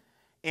Lord,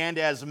 and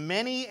as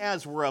many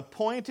as were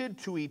appointed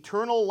to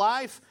eternal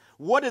life,"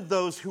 what did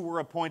those who were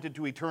appointed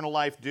to eternal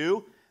life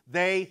do?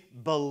 They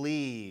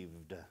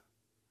believed.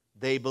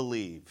 They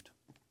believed.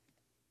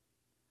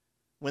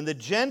 When the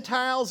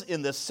Gentiles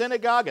in the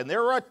synagogue, and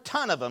there were a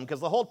ton of them because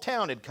the whole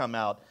town had come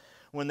out,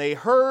 when they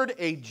heard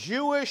a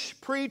Jewish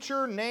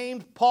preacher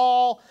named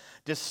Paul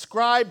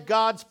describe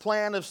God's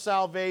plan of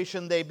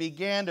salvation, they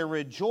began to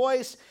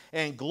rejoice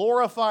and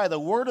glorify the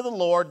word of the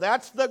Lord.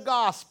 That's the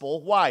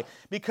gospel. Why?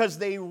 Because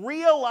they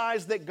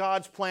realized that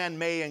God's plan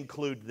may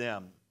include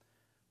them.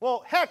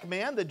 Well, heck,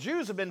 man, the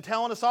Jews have been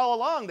telling us all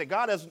along that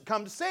God hasn't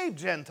come to save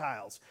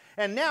Gentiles.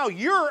 And now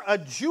you're a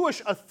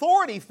Jewish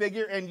authority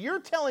figure, and you're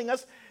telling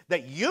us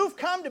that you've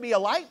come to be a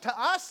light to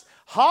us?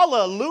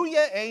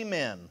 Hallelujah,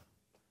 amen.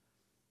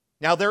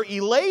 Now, their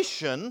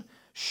elation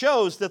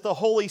shows that the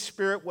Holy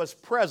Spirit was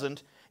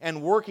present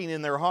and working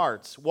in their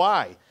hearts.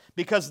 Why?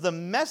 Because the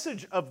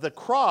message of the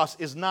cross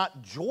is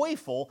not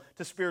joyful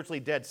to spiritually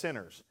dead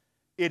sinners.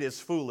 It is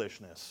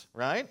foolishness,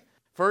 right?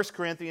 1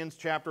 Corinthians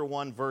chapter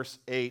 1, verse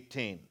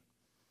 18.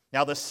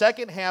 Now, the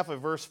second half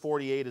of verse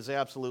 48 is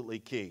absolutely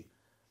key.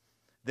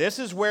 This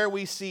is where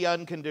we see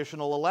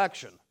unconditional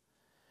election.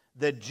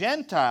 The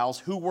Gentiles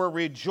who were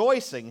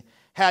rejoicing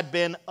had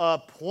been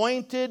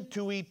appointed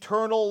to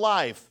eternal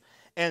life,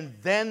 and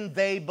then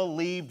they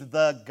believed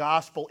the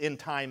gospel in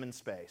time and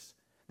space.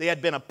 They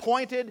had been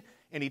appointed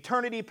in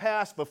eternity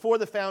past before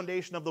the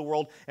foundation of the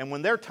world, and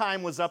when their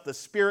time was up, the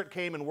Spirit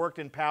came and worked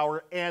in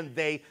power, and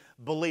they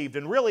believed,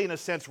 and really, in a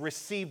sense,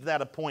 received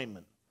that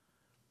appointment.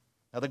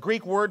 Now, the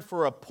Greek word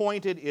for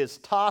appointed is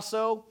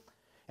tasso,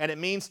 and it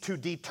means to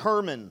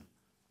determine.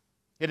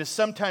 It is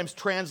sometimes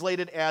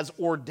translated as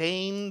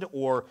ordained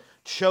or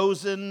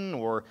chosen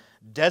or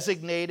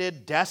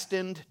designated,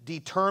 destined,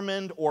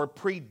 determined, or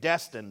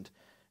predestined.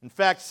 In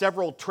fact,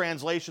 several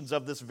translations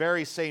of this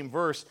very same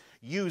verse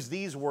use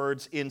these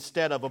words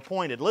instead of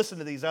appointed. Listen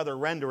to these other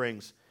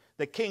renderings.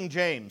 The King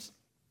James.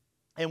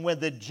 And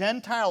when the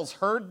Gentiles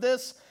heard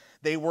this,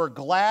 they were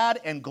glad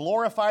and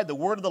glorified the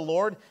word of the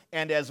Lord,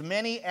 and as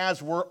many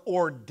as were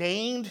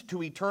ordained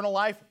to eternal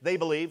life, they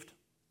believed.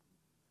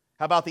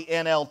 How about the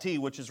NLT,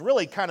 which is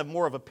really kind of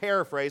more of a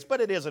paraphrase,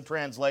 but it is a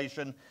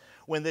translation.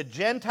 When the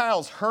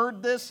Gentiles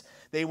heard this,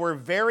 they were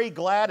very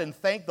glad and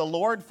thanked the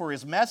Lord for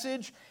his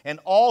message, and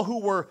all who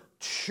were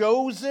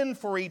chosen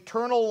for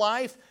eternal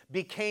life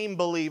became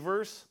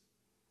believers.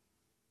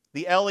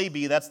 The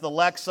LEB, that's the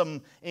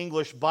Lexham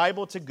English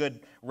Bible. It's a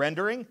good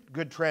rendering,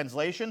 good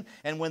translation.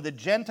 And when the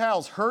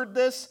Gentiles heard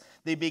this,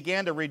 they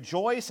began to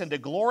rejoice and to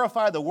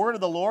glorify the word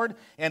of the Lord,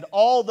 and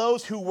all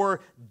those who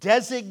were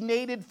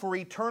designated for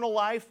eternal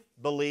life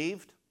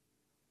believed.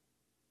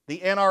 The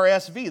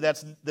NRSV,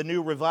 that's the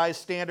New Revised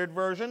Standard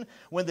Version.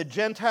 When the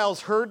Gentiles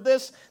heard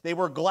this, they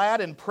were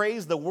glad and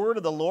praised the word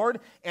of the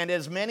Lord, and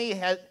as many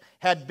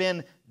had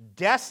been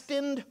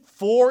destined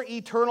for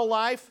eternal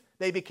life,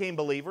 they became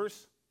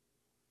believers.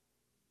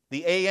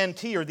 The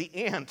ANT, or the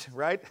ant,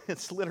 right?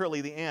 It's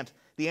literally the ant.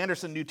 The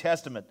Anderson New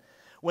Testament.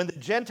 When the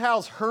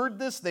Gentiles heard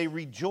this, they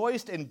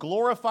rejoiced and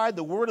glorified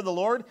the word of the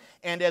Lord,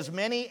 and as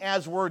many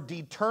as were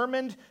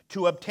determined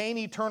to obtain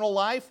eternal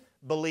life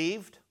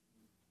believed.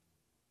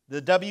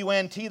 The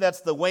WNT, that's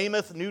the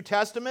Weymouth New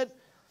Testament.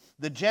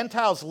 The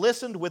Gentiles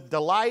listened with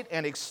delight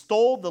and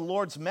extolled the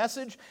Lord's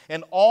message,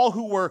 and all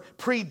who were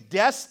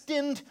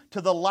predestined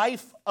to the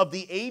life of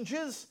the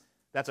ages.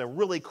 That's a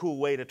really cool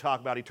way to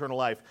talk about eternal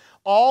life.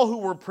 All who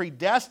were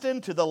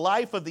predestined to the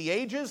life of the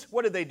ages,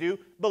 what did they do?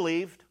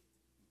 Believed.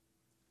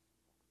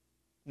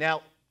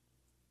 Now,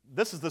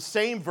 this is the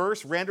same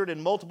verse rendered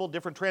in multiple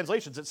different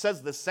translations. It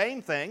says the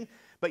same thing,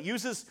 but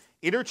uses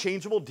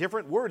interchangeable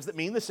different words that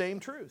mean the same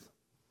truth.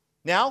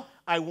 Now,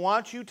 I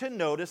want you to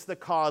notice the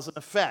cause and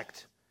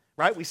effect,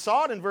 right? We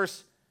saw it in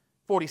verse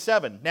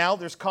 47. Now,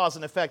 there's cause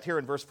and effect here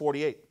in verse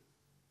 48.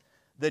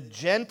 The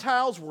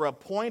Gentiles were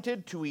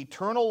appointed to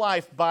eternal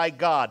life by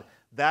God.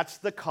 That's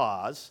the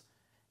cause.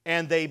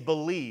 And they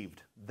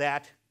believed.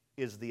 That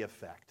is the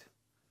effect.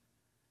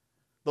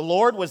 The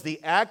Lord was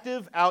the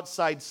active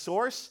outside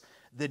source.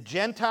 The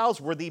Gentiles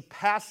were the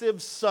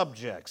passive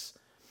subjects.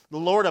 The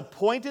Lord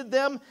appointed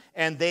them,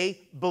 and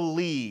they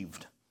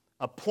believed.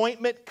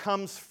 Appointment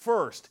comes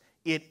first.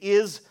 It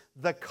is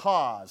the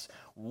cause.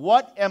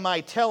 What am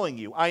I telling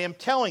you? I am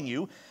telling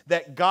you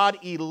that God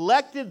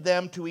elected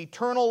them to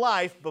eternal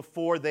life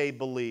before they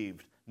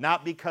believed,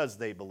 not because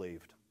they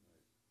believed.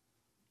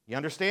 You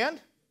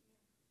understand?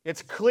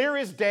 It's clear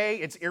as day.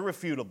 It's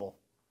irrefutable.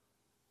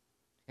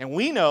 And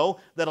we know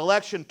that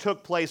election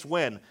took place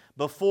when?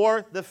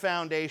 Before the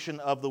foundation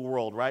of the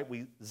world, right?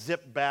 We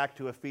zip back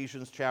to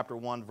Ephesians chapter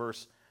 1,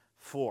 verse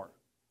 4.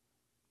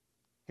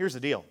 Here's the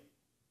deal.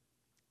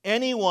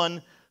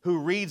 Anyone who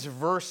reads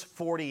verse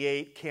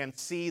 48 can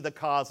see the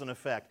cause and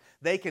effect.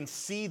 They can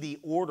see the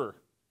order.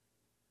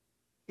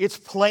 It's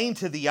plain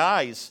to the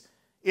eyes.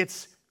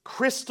 It's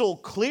crystal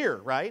clear,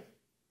 right?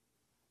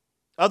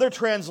 Other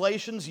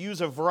translations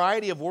use a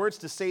variety of words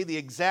to say the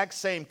exact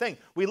same thing.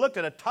 We looked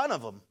at a ton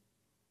of them.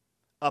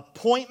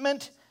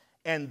 Appointment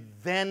and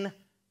then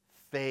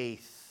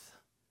faith.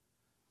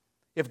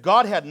 If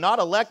God had not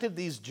elected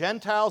these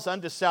Gentiles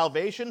unto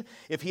salvation,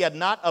 if he had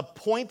not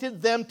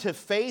appointed them to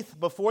faith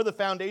before the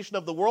foundation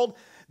of the world,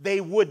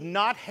 they would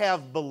not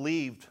have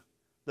believed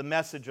the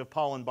message of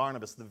Paul and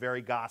Barnabas, the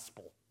very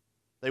gospel.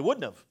 They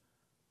wouldn't have.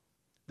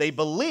 They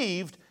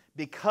believed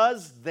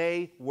Because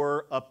they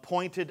were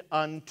appointed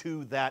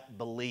unto that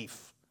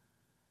belief.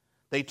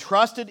 They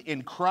trusted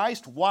in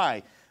Christ.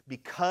 Why?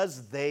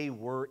 Because they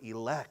were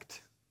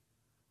elect.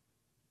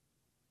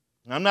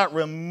 I'm not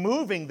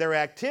removing their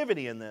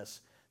activity in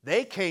this.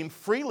 They came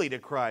freely to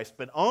Christ,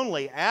 but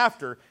only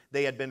after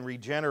they had been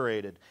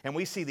regenerated. And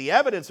we see the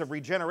evidence of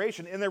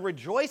regeneration in their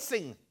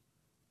rejoicing.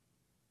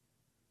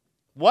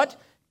 What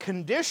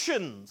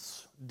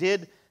conditions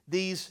did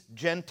these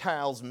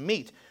Gentiles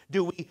meet?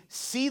 Do we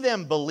see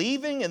them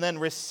believing and then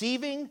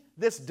receiving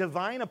this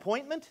divine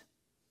appointment?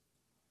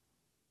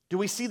 Do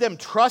we see them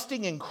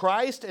trusting in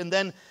Christ and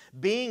then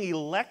being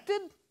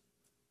elected?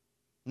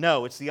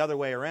 No, it's the other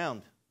way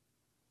around.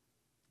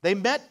 They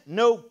met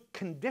no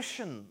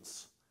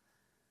conditions.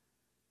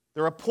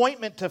 Their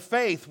appointment to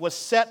faith was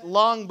set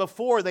long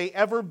before they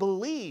ever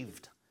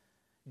believed.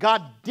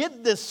 God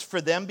did this for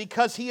them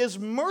because He is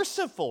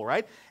merciful,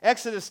 right?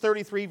 Exodus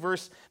 33,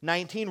 verse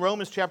 19,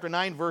 Romans chapter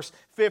 9, verse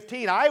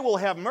 15. I will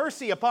have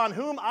mercy upon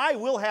whom I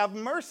will have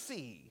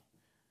mercy.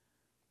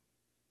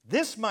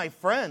 This, my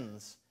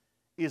friends,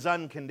 is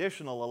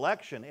unconditional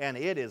election, and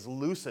it is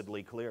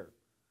lucidly clear.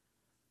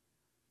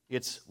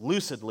 It's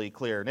lucidly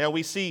clear. Now,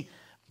 we see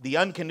the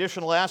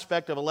unconditional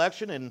aspect of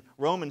election in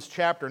Romans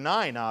chapter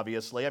 9,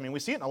 obviously. I mean, we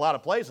see it in a lot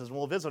of places, and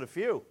we'll visit a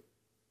few.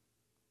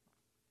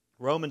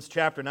 Romans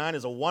chapter 9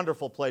 is a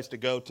wonderful place to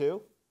go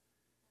to.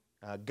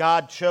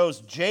 God chose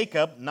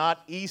Jacob,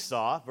 not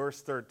Esau,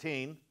 verse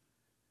 13,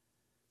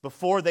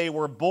 before they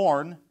were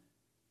born.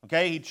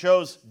 Okay, He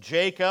chose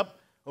Jacob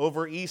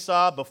over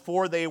Esau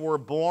before they were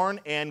born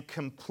and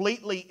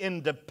completely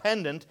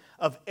independent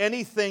of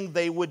anything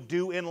they would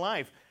do in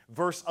life.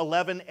 Verse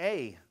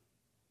 11a.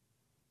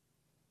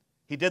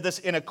 He did this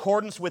in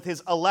accordance with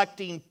His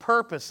electing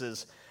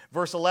purposes.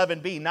 Verse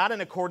 11b, not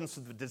in accordance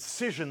with the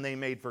decision they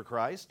made for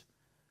Christ.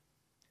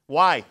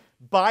 Why?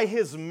 By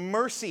His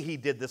mercy He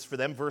did this for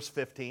them, verse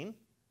 15.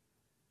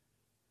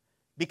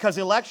 Because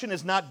election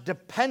is not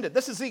dependent.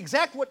 This is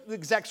what the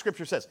exact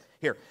Scripture says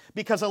here.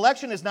 Because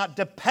election is not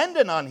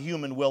dependent on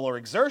human will or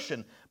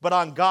exertion, but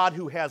on God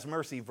who has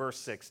mercy, verse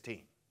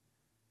 16.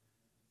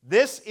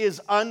 This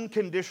is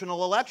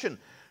unconditional election.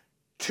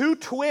 Two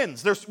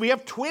twins. We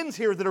have twins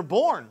here that are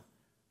born.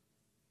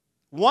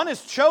 One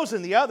is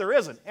chosen, the other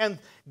isn't. And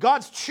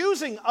God's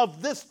choosing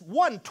of this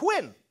one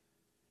twin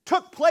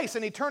took place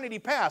in eternity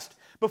past,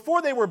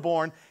 before they were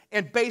born,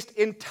 and based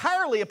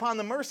entirely upon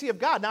the mercy of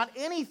God, not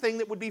anything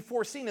that would be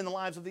foreseen in the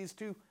lives of these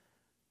two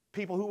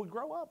people who would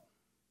grow up.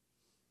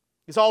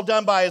 It's all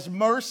done by His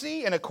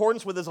mercy in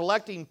accordance with His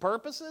electing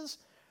purposes.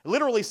 It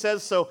literally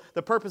says, so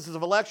the purposes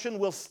of election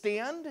will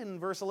stand in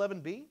verse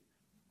 11b.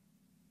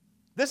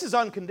 This is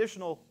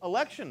unconditional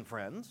election,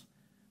 friends.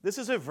 This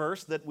is a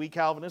verse that we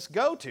Calvinists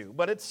go to,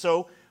 but it's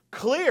so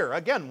clear.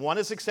 Again, one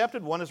is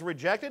accepted, one is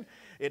rejected.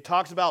 It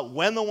talks about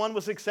when the one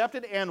was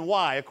accepted and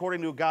why,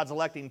 according to God's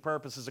electing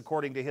purposes,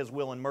 according to His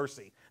will and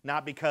mercy.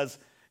 Not because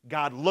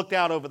God looked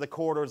out over the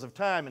corridors of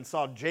time and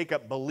saw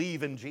Jacob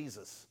believe in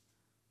Jesus.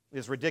 It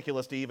is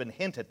ridiculous to even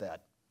hint at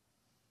that.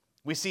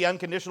 We see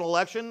unconditional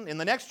election in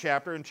the next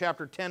chapter, in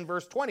chapter 10,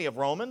 verse 20 of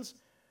Romans,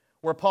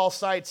 where Paul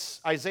cites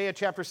Isaiah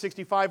chapter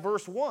 65,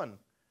 verse 1.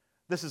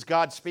 This is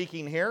God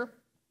speaking here.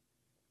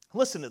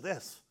 Listen to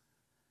this.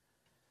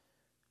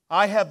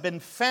 I have been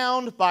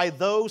found by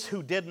those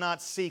who did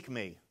not seek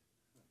me.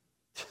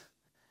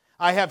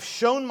 I have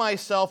shown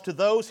myself to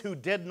those who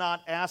did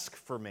not ask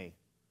for me.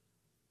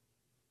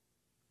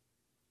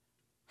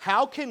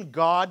 How can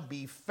God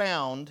be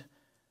found,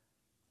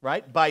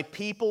 right, by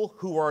people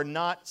who are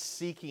not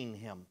seeking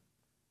Him?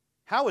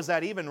 How is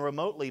that even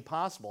remotely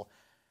possible?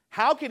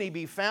 How can He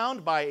be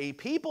found by a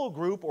people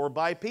group or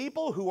by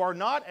people who are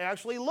not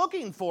actually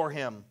looking for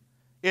Him?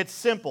 It's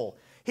simple.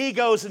 He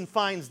goes and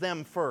finds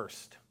them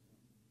first.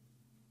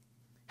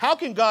 How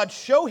can God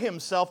show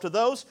Himself to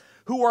those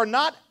who are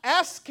not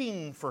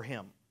asking for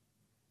Him?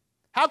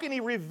 How can He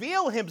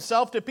reveal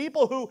Himself to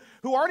people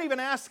who aren't even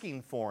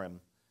asking for Him?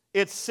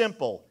 It's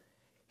simple.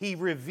 He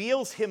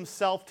reveals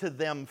Himself to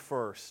them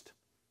first,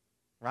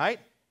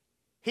 right?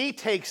 He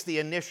takes the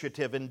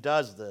initiative and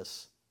does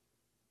this.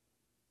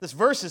 This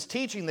verse is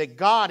teaching that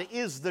God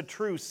is the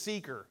true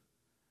seeker.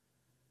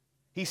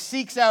 He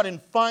seeks out and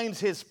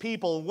finds His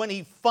people. When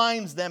He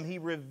finds them, He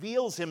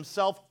reveals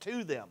Himself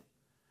to them.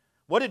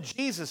 What did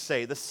Jesus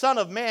say? The Son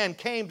of Man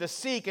came to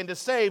seek and to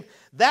save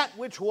that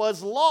which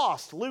was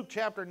lost. Luke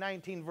chapter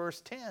 19,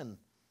 verse 10.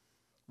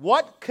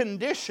 What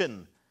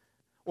condition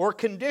or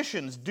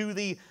conditions do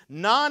the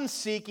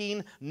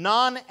non-seeking,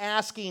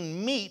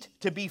 non-asking meet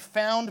to be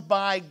found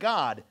by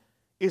God?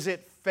 Is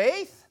it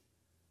faith?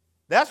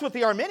 That's what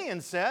the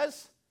Arminian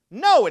says.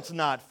 No, it's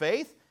not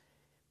faith.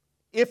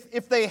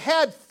 If they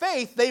had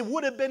faith, they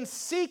would have been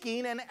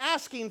seeking and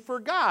asking for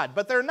God.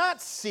 But they're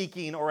not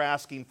seeking or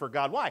asking for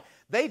God. Why?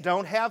 They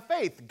don't have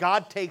faith.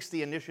 God takes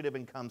the initiative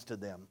and comes to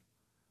them.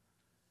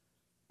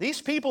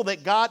 These people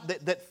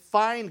that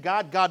find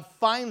God, God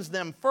finds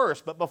them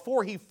first. But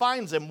before He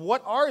finds them,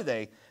 what are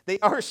they? They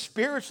are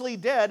spiritually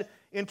dead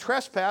in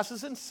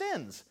trespasses and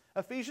sins.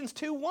 Ephesians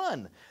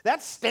 2:1.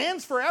 That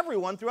stands for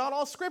everyone throughout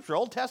all Scripture,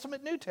 Old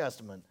Testament, New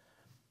Testament.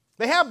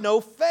 They have no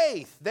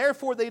faith,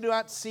 therefore they do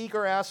not seek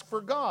or ask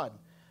for God.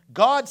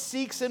 God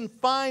seeks and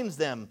finds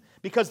them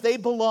because they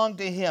belong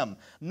to Him,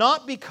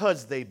 not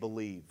because they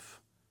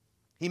believe.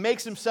 He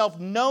makes Himself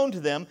known to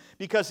them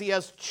because He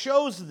has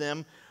chosen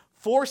them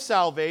for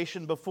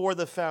salvation before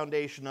the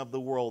foundation of the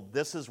world.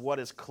 This is what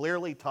is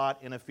clearly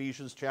taught in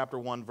Ephesians chapter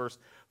 1, verse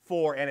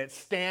 4, and it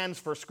stands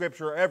for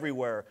Scripture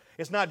everywhere.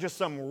 It's not just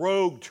some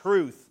rogue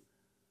truth.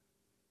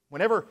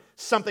 Whenever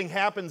something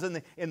happens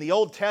in the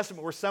Old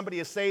Testament where somebody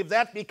is saved,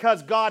 that's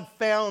because God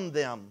found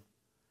them.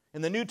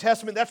 In the New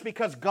Testament, that's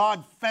because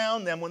God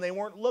found them when they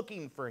weren't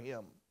looking for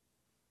Him.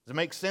 Does it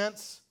make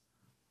sense?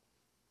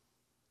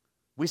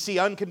 We see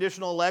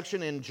unconditional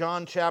election in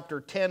John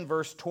chapter 10,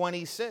 verse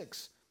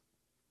 26,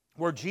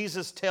 where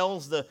Jesus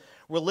tells the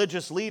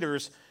religious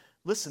leaders,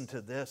 listen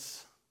to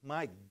this,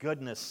 my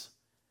goodness,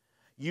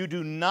 you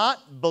do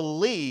not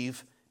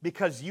believe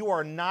because you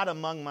are not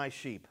among my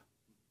sheep.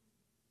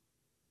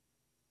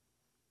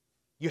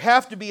 You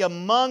have to be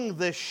among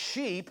the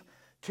sheep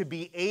to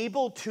be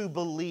able to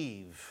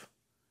believe.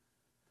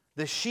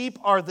 The sheep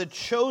are the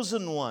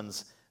chosen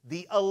ones,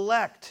 the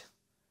elect.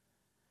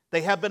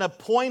 They have been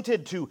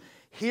appointed to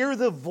hear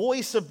the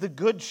voice of the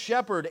Good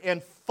Shepherd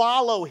and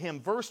follow Him.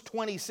 Verse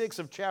 26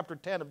 of chapter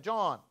 10 of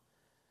John.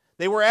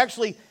 They were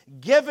actually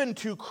given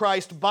to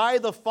Christ by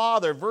the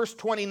Father. Verse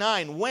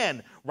 29,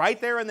 when? Right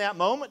there in that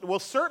moment? Well,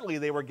 certainly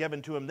they were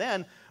given to Him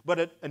then,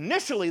 but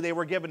initially they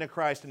were given to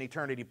Christ in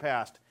eternity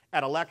past,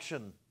 at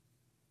election.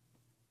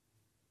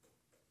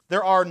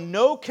 There are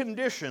no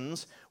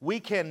conditions we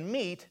can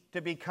meet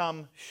to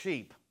become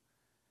sheep.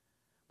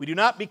 We do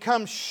not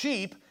become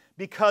sheep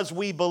because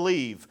we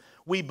believe.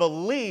 We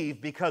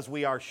believe because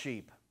we are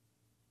sheep.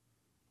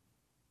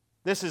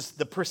 This is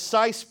the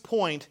precise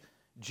point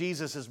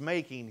Jesus is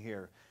making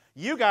here.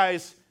 You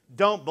guys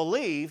don't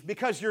believe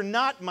because you're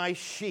not my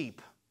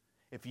sheep.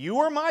 If you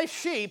were my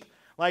sheep,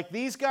 like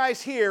these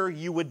guys here,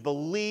 you would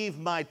believe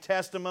my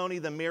testimony,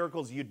 the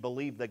miracles, you'd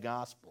believe the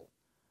gospel.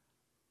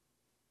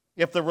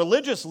 If the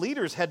religious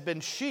leaders had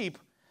been sheep,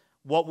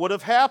 what would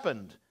have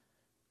happened?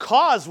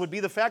 Cause would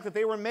be the fact that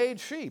they were made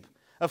sheep.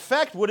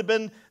 Effect would have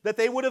been that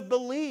they would have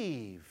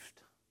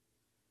believed.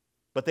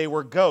 But they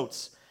were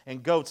goats,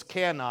 and goats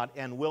cannot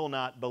and will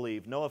not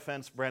believe. No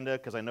offense, Brenda,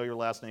 because I know your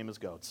last name is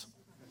Goats.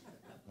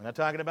 I'm not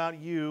talking about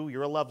you.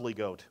 You're a lovely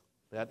goat.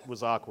 That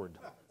was awkward.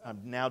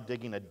 I'm now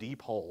digging a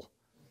deep hole.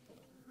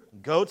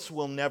 Goats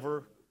will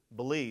never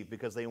believe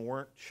because they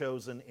weren't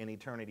chosen in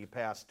eternity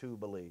past to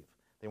believe.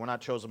 They were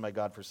not chosen by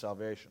God for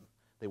salvation.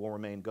 They will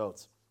remain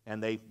goats.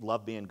 And they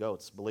love being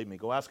goats. Believe me.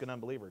 Go ask an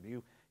unbeliever. Do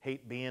you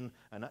hate being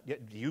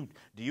do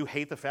you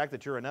hate the fact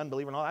that you're an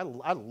unbeliever? No,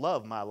 I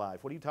love my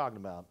life. What are you talking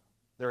about?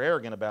 They're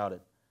arrogant about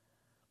it.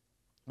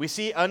 We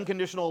see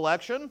unconditional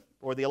election,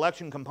 or the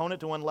election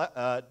component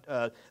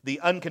to the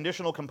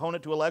unconditional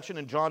component to election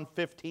in John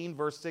 15,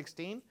 verse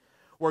 16,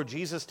 where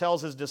Jesus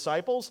tells His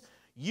disciples,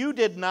 you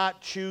did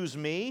not choose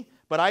me,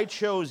 but I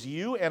chose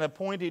you and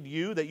appointed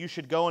you that you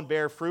should go and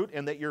bear fruit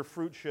and that your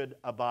fruit should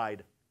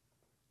abide.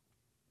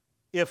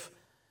 If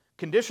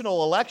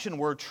conditional election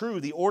were true,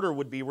 the order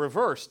would be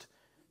reversed.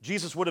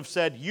 Jesus would have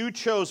said, you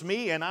chose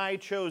me and I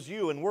chose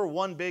you, and we're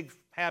one big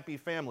happy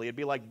family. It'd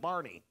be like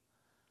Barney,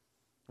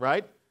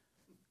 right?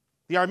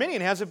 The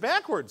Arminian has it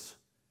backwards.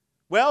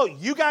 Well,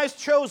 you guys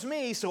chose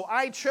me, so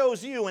I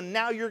chose you, and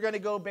now you're going to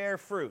go bear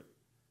fruit.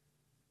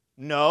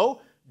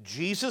 No,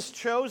 Jesus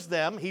chose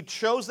them. He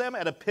chose them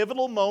at a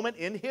pivotal moment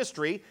in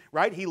history,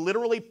 right? He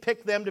literally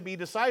picked them to be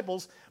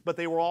disciples, but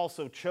they were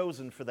also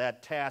chosen for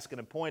that task and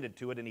appointed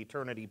to it in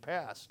eternity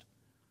past.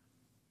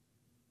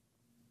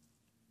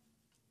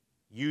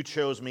 You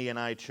chose me and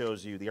I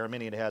chose you. The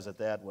Arminian has it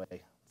that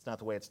way. It's not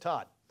the way it's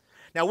taught.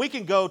 Now, we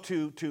can go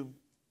to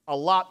a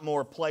lot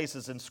more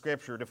places in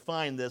Scripture to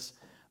find this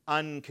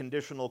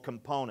unconditional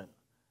component,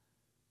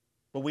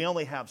 but we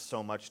only have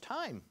so much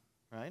time,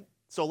 right?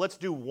 So let's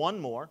do one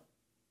more.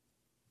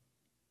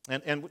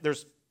 And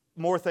there's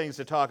more things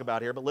to talk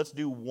about here, but let's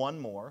do one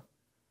more.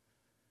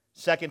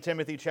 2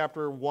 Timothy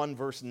chapter 1,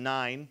 verse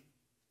 9.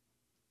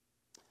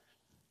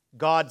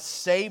 God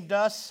saved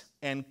us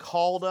and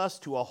called us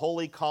to a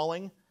holy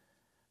calling,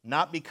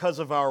 not because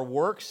of our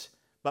works,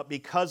 but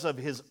because of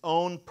His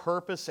own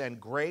purpose and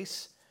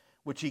grace,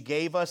 which He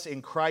gave us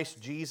in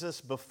Christ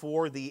Jesus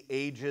before the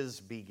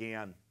ages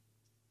began.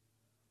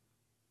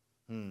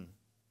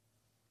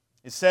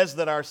 It says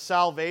that our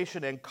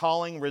salvation and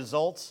calling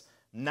results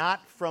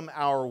not from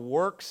our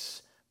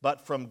works,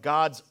 but from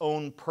God's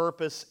own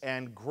purpose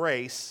and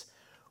grace,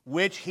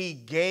 which He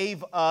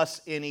gave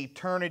us in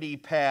eternity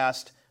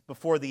past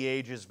before the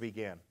ages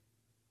began.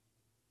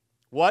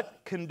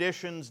 What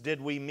conditions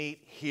did we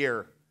meet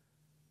here?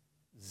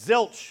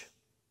 Zilch.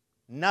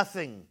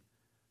 Nothing.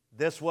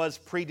 This was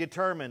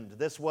predetermined.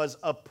 This was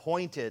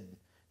appointed.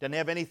 Didn't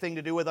have anything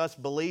to do with us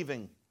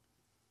believing.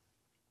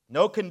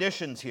 No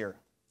conditions here.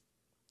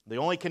 The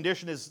only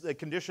condition is the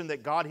condition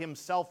that God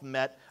Himself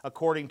met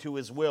according to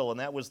His will, and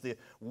that was the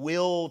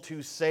will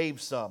to save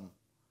some.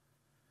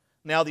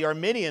 Now, the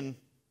Arminian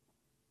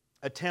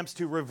attempts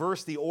to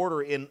reverse the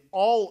order in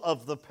all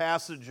of the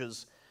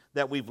passages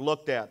that we've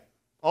looked at.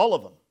 All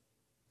of them.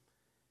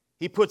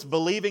 He puts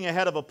believing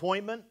ahead of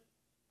appointment.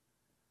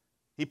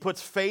 He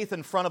puts faith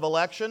in front of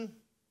election.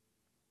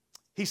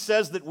 He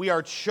says that we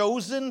are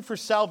chosen for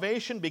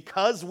salvation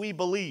because we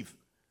believe.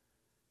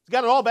 He's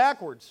got it all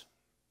backwards.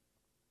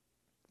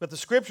 But the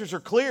Scriptures are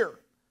clear.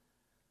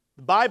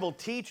 The Bible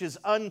teaches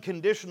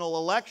unconditional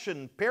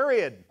election,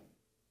 period.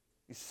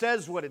 He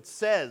says what it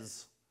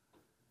says.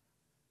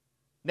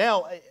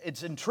 Now,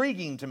 it's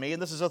intriguing to me,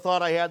 and this is a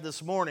thought I had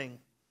this morning.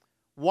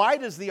 Why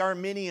does the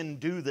Arminian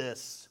do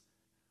this?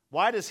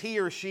 Why does he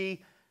or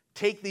she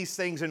take these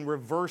things and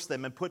reverse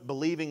them and put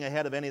believing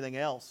ahead of anything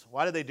else?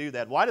 Why do they do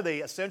that? Why do they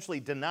essentially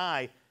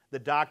deny the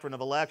doctrine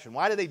of election?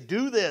 Why do they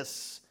do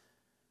this?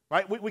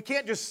 Right? We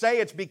can't just say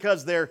it's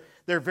because they're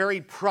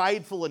very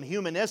prideful and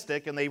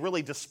humanistic and they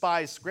really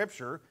despise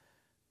Scripture.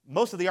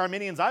 Most of the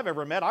Arminians I've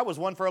ever met, I was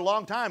one for a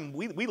long time,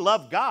 we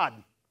loved God.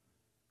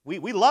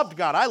 We loved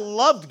God. I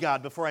loved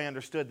God before I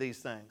understood these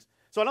things.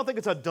 So I don't think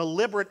it's a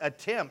deliberate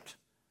attempt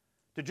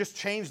to just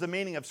change the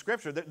meaning of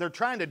Scripture. They're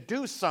trying to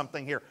do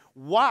something here.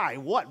 Why?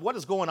 What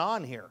is going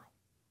on here?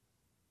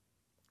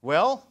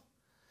 Well,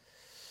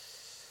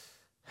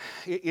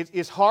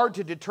 it's hard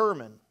to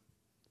determine,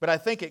 but I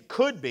think it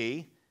could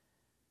be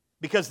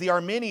because the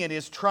Arminian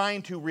is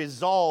trying to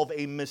resolve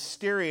a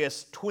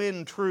mysterious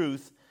twin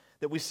truth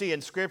that we see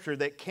in Scripture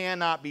that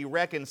cannot be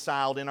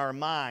reconciled in our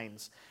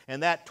minds.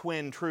 And that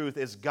twin truth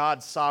is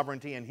God's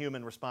sovereignty and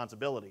human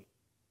responsibility.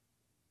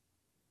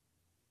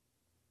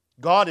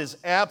 God is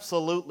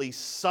absolutely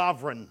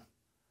sovereign.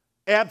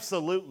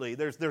 Absolutely.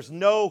 There's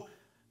no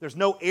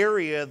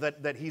area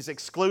that He's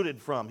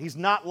excluded from. He's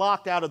not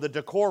locked out of the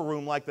decor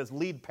room like the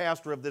lead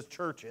pastor of this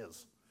church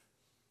is.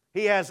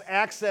 He has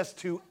access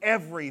to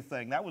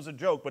everything. That was a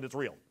joke, but it's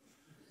real.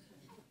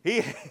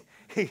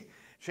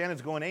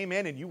 Shannon's going,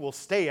 amen, and you will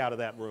stay out of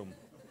that room.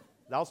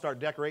 I'll start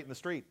decorating the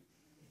street.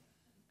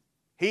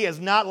 He is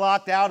not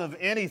locked out of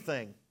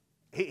anything.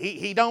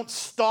 He don't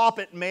stop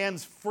at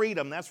man's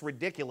freedom. That's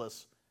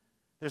ridiculous.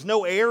 There's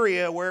no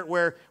area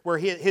where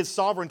his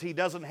sovereignty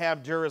doesn't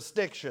have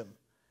jurisdiction.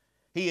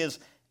 He is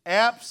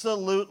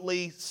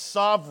absolutely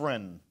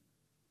sovereign.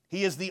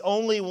 He is the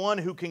only one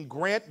who can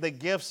grant the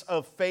gifts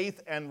of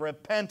faith and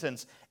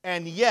repentance.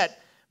 And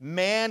yet,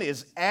 man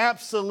is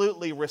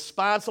absolutely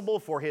responsible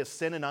for his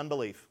sin and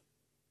unbelief.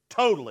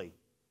 Totally.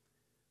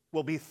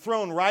 Will be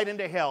thrown right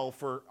into hell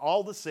for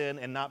all the sin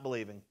and not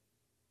believing.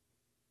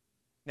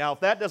 Now,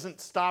 if that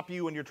doesn't stop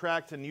you in your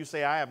tracks and you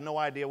say, I have no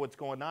idea what's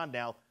going on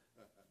now,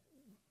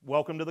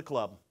 welcome to the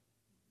club.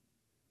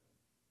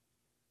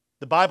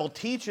 The Bible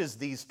teaches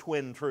these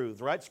twin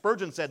truths, right?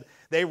 Spurgeon said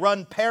they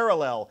run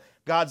parallel.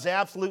 God's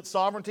absolute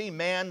sovereignty,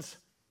 man's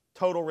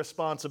total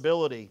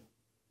responsibility.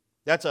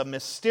 That's a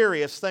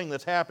mysterious thing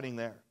that's happening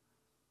there.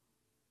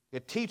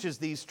 It teaches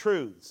these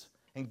truths.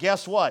 And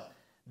guess what?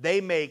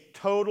 They make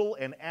total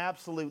and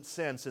absolute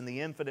sense in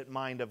the infinite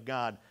mind of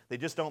God. They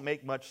just don't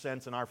make much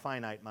sense in our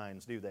finite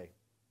minds, do they?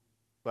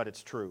 But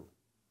it's true.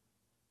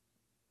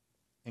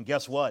 And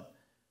guess what?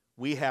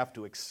 We have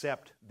to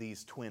accept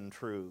these twin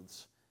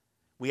truths.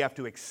 We have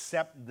to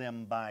accept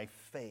them by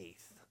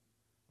faith,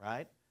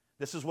 right?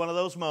 This is one of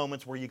those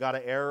moments where you got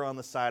to err on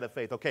the side of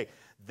faith. Okay,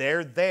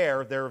 they're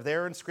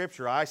there in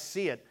Scripture. I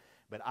see it,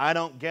 but I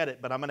don't get it,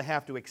 but I'm going to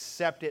have to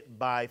accept it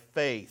by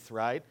faith,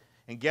 right?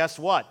 And guess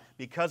what?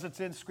 Because it's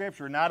in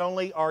Scripture, not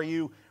only are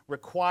you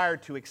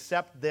required to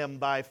accept them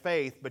by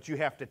faith, but you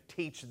have to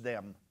teach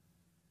them.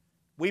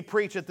 We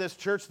preach at this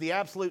church the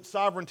absolute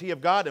sovereignty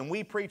of God, and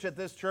we preach at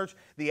this church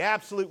the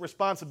absolute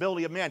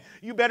responsibility of man.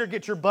 You better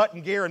get your butt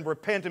in gear and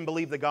repent and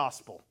believe the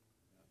gospel.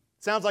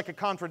 Sounds like a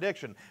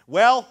contradiction.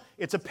 Well,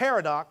 it's a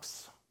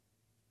paradox,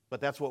 but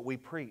that's what we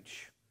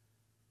preach.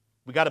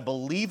 We got to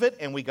believe it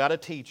and we got to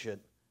teach it.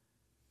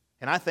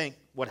 And I think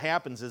what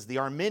happens is the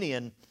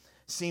Arminian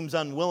seems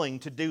unwilling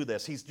to do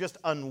this. He's just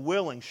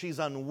unwilling. She's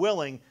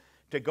unwilling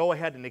to go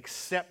ahead and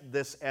accept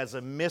this as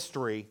a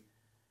mystery.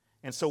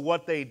 And so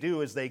what they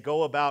do is they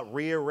go about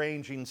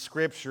rearranging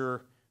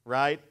Scripture,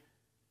 right?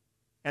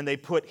 And they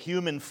put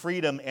human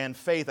freedom and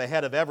faith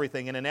ahead of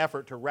everything in an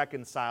effort to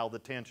reconcile the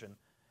tension.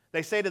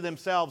 They say to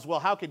themselves,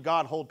 well, how could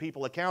God hold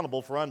people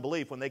accountable for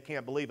unbelief when they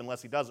can't believe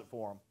unless He does it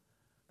for them?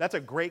 That's a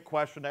great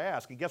question to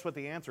ask. And guess what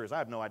the answer is? I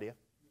have no idea.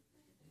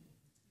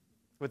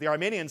 But the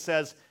Arminian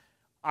says,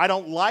 I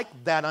don't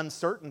like that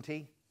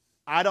uncertainty.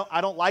 I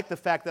don't like the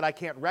fact that I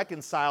can't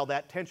reconcile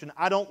that tension.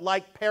 I don't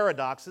like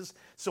paradoxes,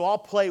 so I'll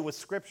play with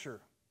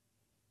Scripture.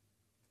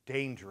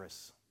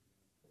 Dangerous.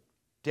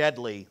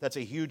 Deadly. That's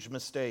a huge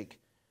mistake.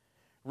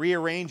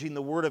 Rearranging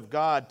the Word of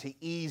God to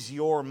ease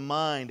your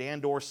mind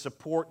and or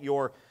support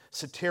your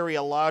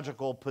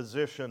soteriological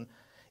position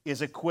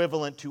is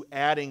equivalent to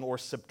adding or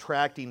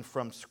subtracting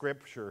from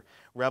Scripture.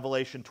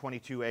 Revelation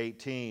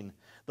 22:18.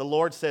 The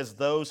Lord says,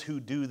 those who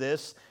do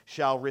this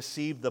shall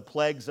receive the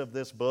plagues of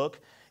this book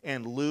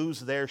and lose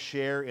their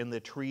share in the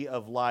tree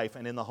of life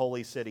and in the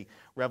holy city.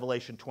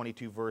 Revelation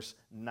 22, verse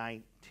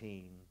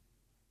 19.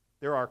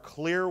 There are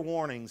clear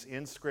warnings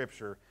in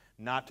Scripture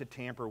not to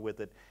tamper with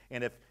it.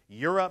 And if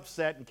you're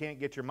upset and can't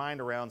get your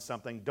mind around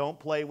something, don't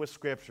play with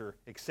Scripture.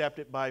 Accept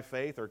it by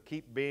faith or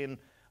keep being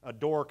a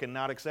dork and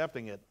not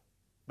accepting it.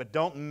 But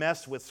don't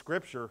mess with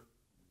Scripture.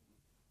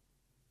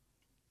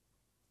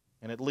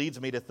 And it leads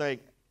me to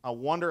think, I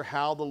wonder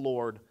how the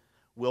Lord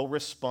will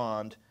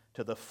respond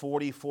to the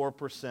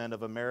 44%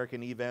 of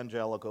American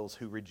evangelicals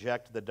who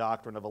reject the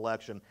doctrine of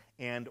election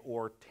and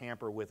or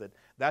tamper with it.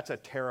 That's a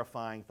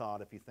terrifying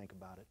thought if you think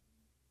about it.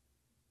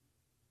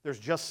 There's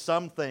just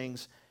some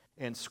things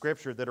in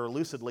Scripture that are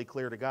lucidly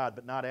clear to God,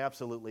 but not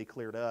absolutely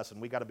clear to us,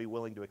 and we've got to be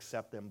willing to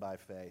accept them by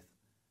faith.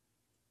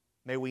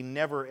 May we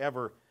never,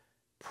 ever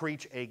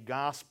preach a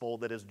gospel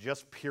that is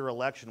just pure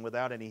election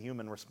without any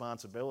human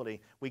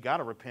responsibility. We've got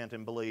to repent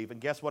and believe, and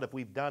guess what? If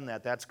we've done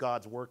that, that's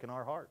God's work in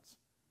our hearts.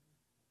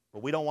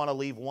 But we don't want to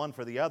leave one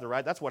for the other,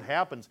 right? That's what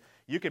happens.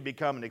 You could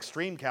become an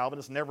extreme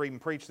Calvinist and never even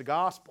preach the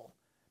gospel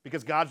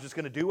because God's just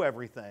going to do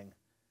everything.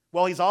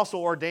 Well, He's also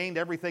ordained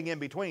everything in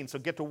between, so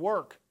get to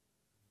work.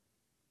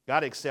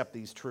 Got to accept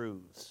these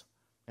truths.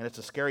 And it's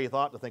a scary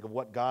thought to think of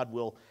what God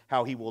will,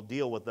 how He will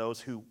deal with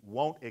those who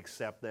won't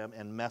accept them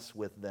and mess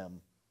with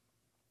them.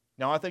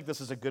 Now, I think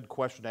this is a good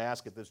question to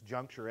ask at this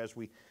juncture as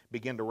we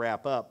begin to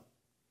wrap up,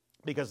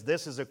 because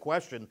this is a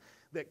question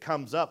that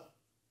comes up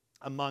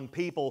among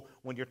people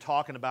when you're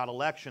talking about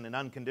election and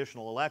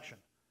unconditional election.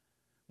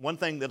 One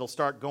thing that'll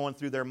start going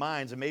through their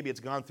minds, and maybe it's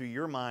gone through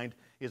your mind,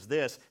 is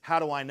this: how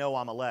do I know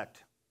I'm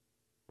elect?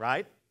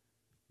 Right?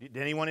 Did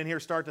anyone in here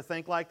start to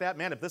think like that?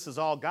 Man, if this is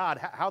all God,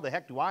 how the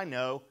heck do I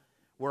know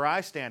where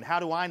I stand? How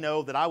do I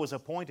know that I was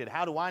appointed?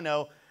 How do I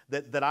know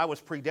that I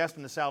was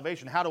predestined to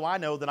salvation? How do I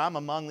know that I'm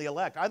among the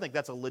elect? I think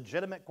that's a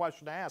legitimate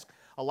question to ask.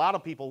 A lot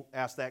of people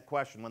ask that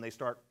question when they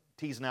start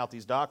teasing out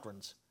these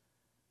doctrines.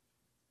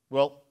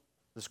 Well,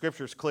 the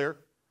Scripture's clear.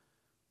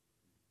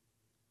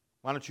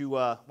 Why don't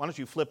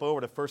you flip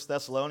over to 1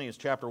 Thessalonians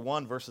chapter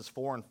 1, verses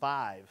 4 and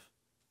 5.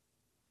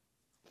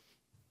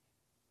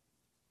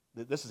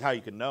 This is how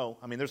you can know.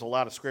 I mean, there's a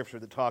lot of Scripture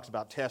that talks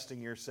about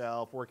testing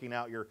yourself, working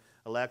out your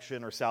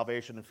election or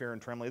salvation in fear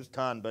and trembling. There's a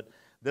ton, but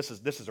this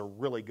is a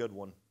really good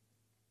one.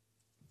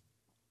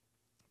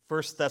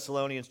 1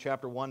 Thessalonians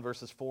chapter 1,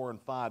 verses 4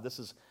 and 5. This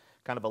is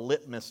kind of a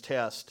litmus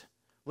test.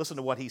 Listen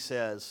to what he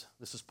says.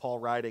 This is Paul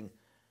writing.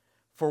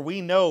 For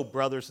we know,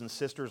 brothers and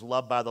sisters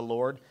loved by the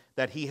Lord,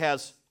 that He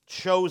has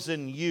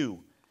chosen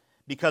you,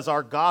 because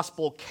our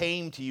gospel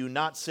came to you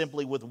not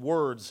simply with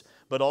words,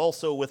 but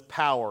also with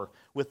power,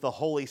 with the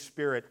Holy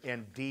Spirit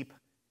and deep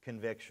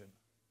conviction.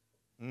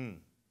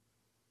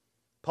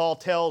 Paul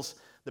tells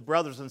the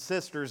brothers and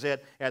sisters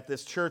at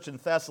this church in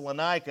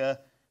Thessalonica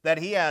that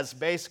he has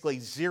basically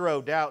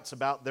zero doubts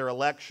about their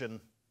election.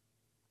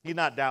 He's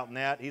not doubting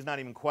that. He's not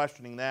even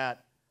questioning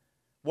that.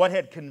 What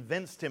had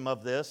convinced him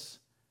of this?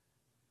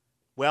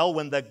 Well,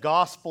 when the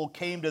gospel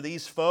came to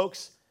these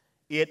folks,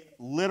 it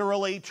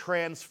literally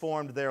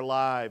transformed their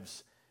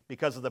lives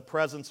because of the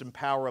presence and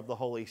power of the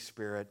Holy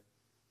Spirit.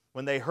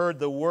 When they heard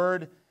the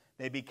word,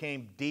 they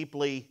became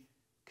deeply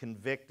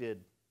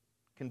convicted.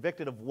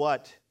 Convicted of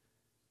what?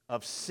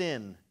 Of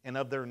sin and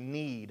of their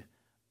need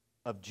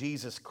of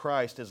Jesus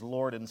Christ as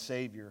Lord and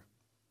Savior.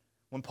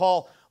 When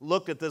Paul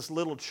looked at this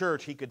little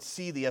church, he could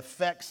see the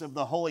effects of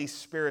the Holy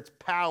Spirit's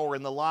power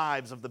in the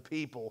lives of the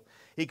people.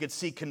 He could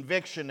see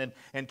conviction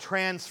and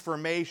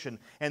transformation,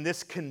 and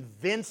this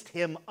convinced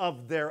him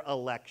of their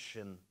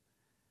election.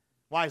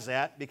 Why is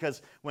that?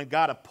 Because when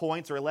God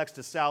appoints or elects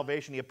to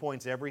salvation, He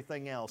appoints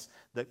everything else.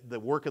 The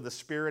work of the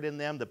Spirit in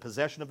them, the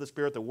possession of the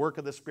Spirit, the work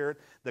of the Spirit,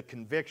 the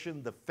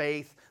conviction, the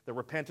faith, the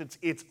repentance,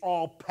 it's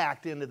all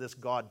packed into this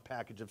God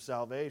package of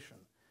salvation.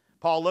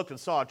 Paul looked and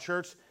saw a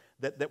church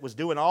that was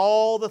doing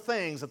all the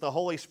things that the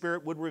Holy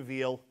Spirit would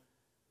reveal,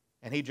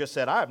 and he just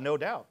said, I have no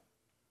doubt.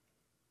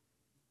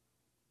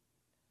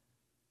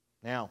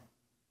 Now,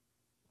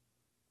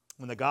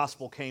 when the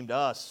gospel came to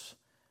us,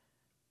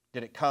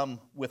 did it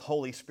come with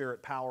Holy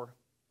Spirit power?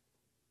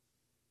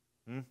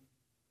 Did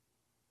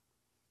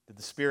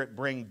the Spirit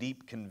bring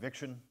deep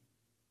conviction?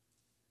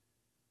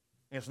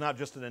 And it's not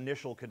just an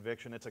initial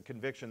conviction, it's a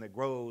conviction that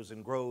grows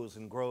and grows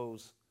and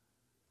grows.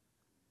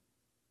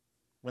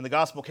 When the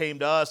gospel came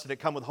to us, did it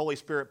come with Holy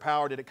Spirit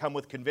power? Did it come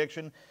with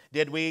conviction?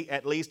 Did we,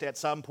 at least at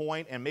some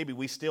point, and maybe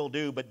we still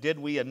do, but did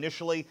we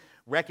initially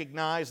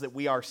recognize that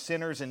we are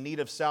sinners in need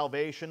of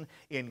salvation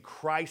in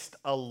Christ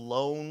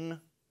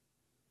alone?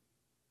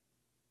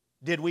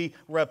 Did we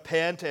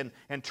repent and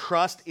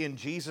trust in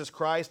Jesus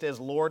Christ as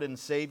Lord and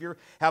Savior?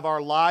 Have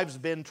our lives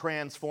been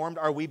transformed?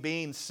 Are we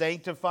being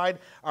sanctified?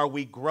 Are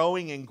we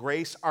growing in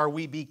grace? Are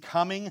we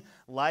becoming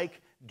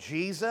like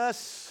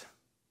Jesus?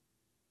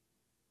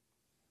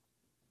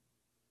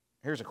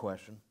 Here's a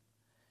question.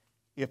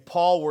 If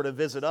Paul were to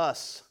visit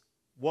us,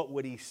 what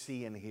would he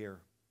see and hear?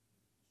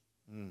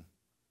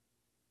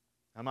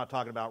 I'm not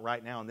talking about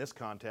right now in this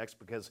context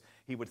because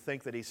he would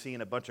think that he's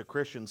seeing a bunch of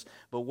Christians,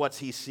 but what's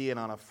he seeing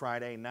on a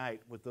Friday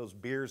night with those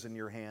beers in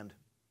your hand?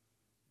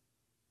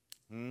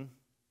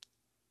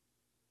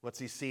 What's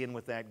he seeing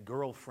with that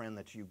girlfriend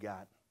that you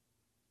got?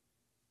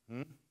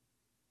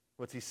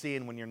 What's he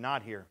seeing when you're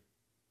not here?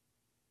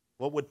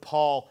 What would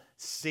Paul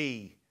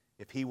see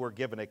if he were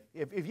given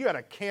if you had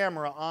a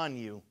camera on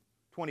you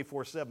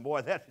 24/7?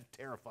 Boy, that is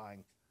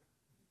terrifying.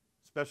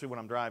 Especially when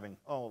I'm driving.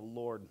 Oh,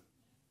 Lord.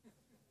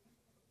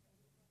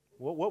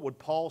 What would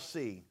Paul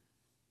see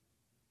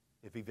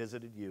if he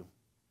visited you?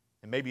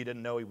 And maybe you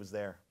didn't know he was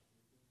there.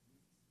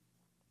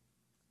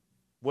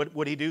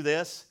 Would he do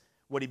this?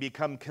 Would he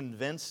become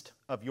convinced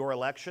of your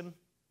election?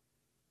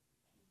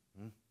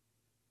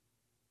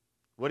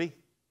 Would he?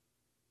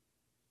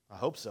 I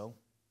hope so.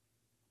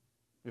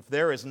 If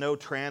there is no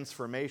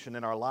transformation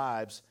in our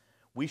lives,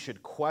 we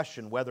should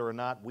question whether or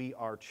not we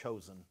are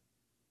chosen.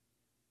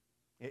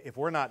 If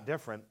we're not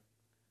different,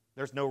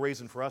 there's no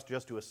reason for us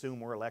just to assume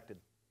we're elected.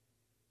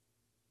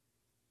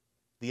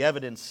 The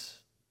evidence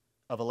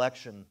of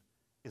election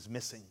is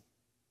missing.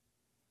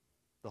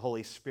 The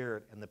Holy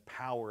Spirit and the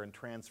power and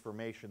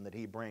transformation that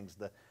He brings,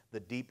 the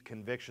deep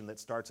conviction that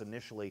starts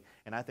initially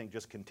and I think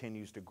just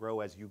continues to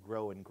grow as you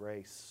grow in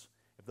grace.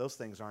 If those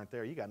things aren't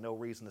there, you got no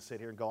reason to sit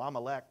here and go, I'm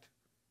elect.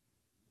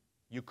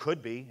 You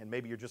could be, and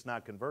maybe you're just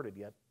not converted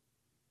yet.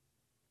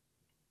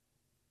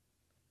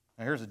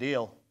 Now here's the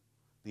deal.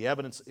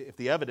 If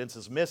the evidence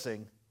is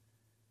missing,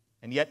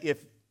 and yet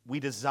if we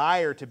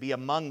desire to be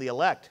among the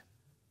elect,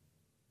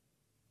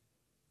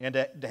 and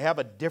to have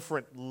a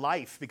different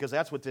life, because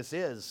that's what this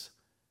is.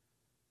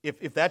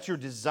 If that's your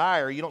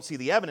desire, you don't see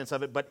the evidence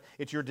of it, but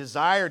it's your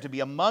desire to be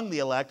among the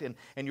elect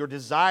and your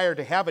desire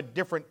to have a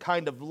different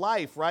kind of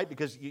life, right?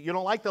 Because you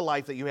don't like the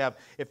life that you have.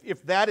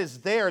 If that is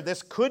there,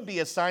 this could be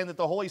a sign that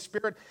the Holy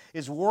Spirit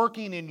is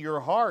working in your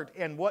heart.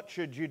 And what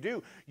should you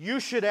do? You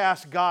should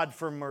ask God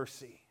for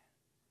mercy,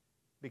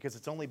 because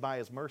it's only by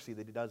His mercy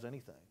that He does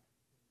anything.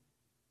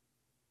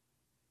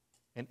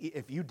 And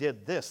if you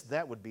did this,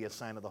 that would be a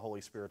sign of the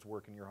Holy Spirit's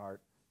work in your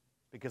heart,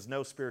 because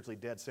no spiritually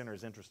dead sinner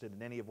is interested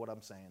in any of what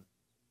I'm saying.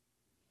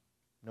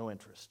 No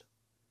interest.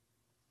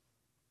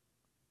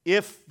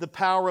 If the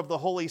power of the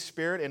Holy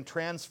Spirit and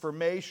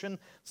transformation,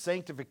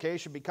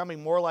 sanctification,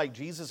 becoming more like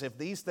Jesus, if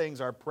these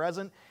things are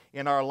present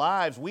in our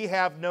lives, we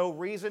have no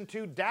reason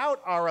to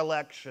doubt our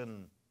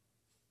election.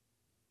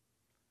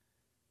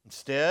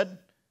 Instead,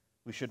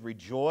 we should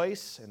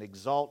rejoice and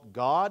exalt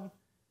God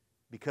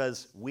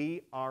because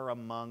we are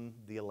among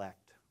the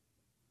elect.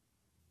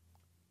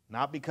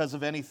 Not because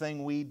of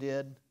anything we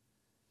did,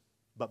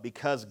 but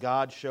because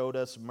God showed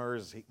us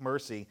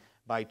mercy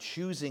by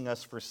choosing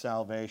us for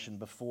salvation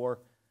before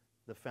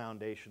the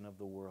foundation of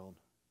the world.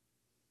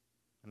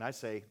 And I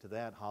say to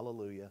that,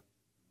 hallelujah.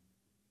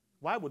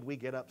 Why would we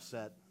get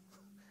upset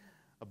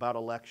about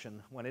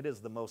election when it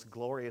is the most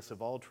glorious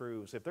of all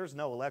truths? If there's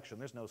no election,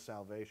 there's no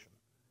salvation.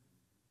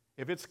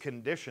 If it's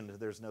conditioned,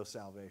 there's no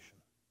salvation.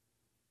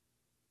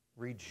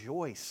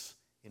 Rejoice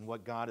in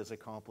what God has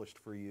accomplished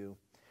for you.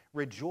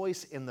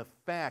 Rejoice in the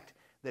fact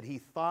that He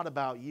thought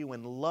about you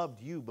and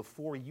loved you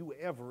before you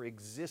ever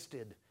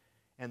existed,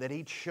 and that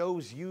He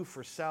chose you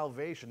for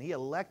salvation. He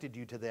elected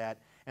you to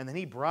that, and then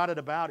He brought it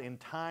about in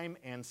time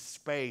and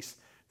space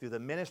through the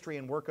ministry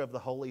and work of the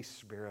Holy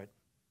Spirit.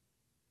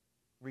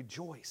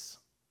 Rejoice.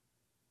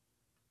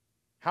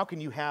 How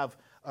can you have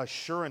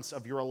assurance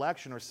of your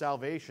election or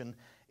salvation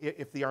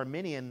if the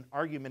Arminian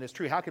argument is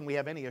true? How can we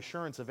have any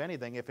assurance of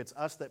anything if it's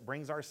us that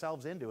brings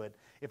ourselves into it?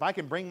 If I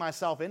can bring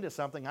myself into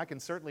something, I can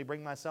certainly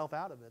bring myself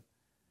out of it.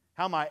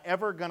 How am I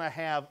ever going to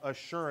have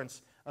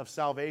assurance of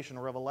salvation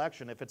or of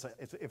election if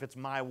it's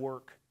my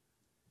work?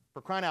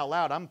 For crying out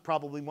loud, I'm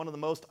probably one of the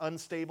most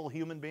unstable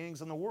human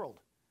beings in the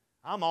world.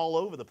 I'm all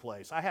over the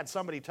place. I had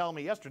somebody tell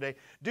me yesterday,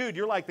 dude,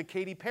 you're like the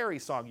Katy Perry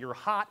song. You're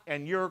hot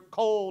and you're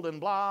cold and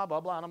blah, blah,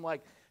 blah. And I'm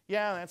like,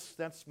 yeah,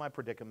 that's my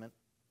predicament.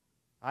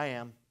 I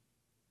am.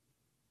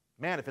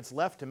 Man, if it's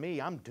left to me,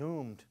 I'm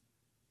doomed.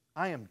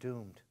 I am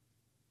doomed.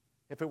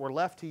 If it were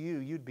left to you,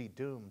 you'd be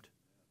doomed.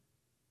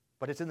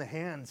 But it's in the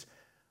hands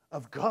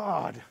of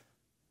God,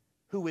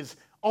 who is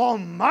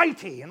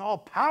almighty and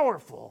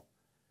all-powerful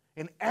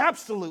and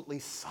absolutely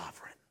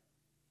sovereign.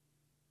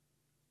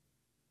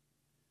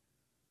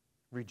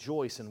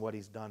 Rejoice in what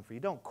He's done for you.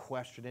 Don't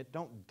question it.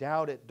 Don't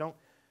doubt it.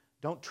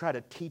 Don't try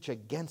to teach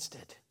against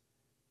it.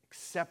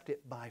 Accept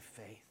it by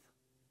faith.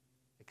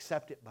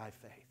 Accept it by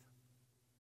faith.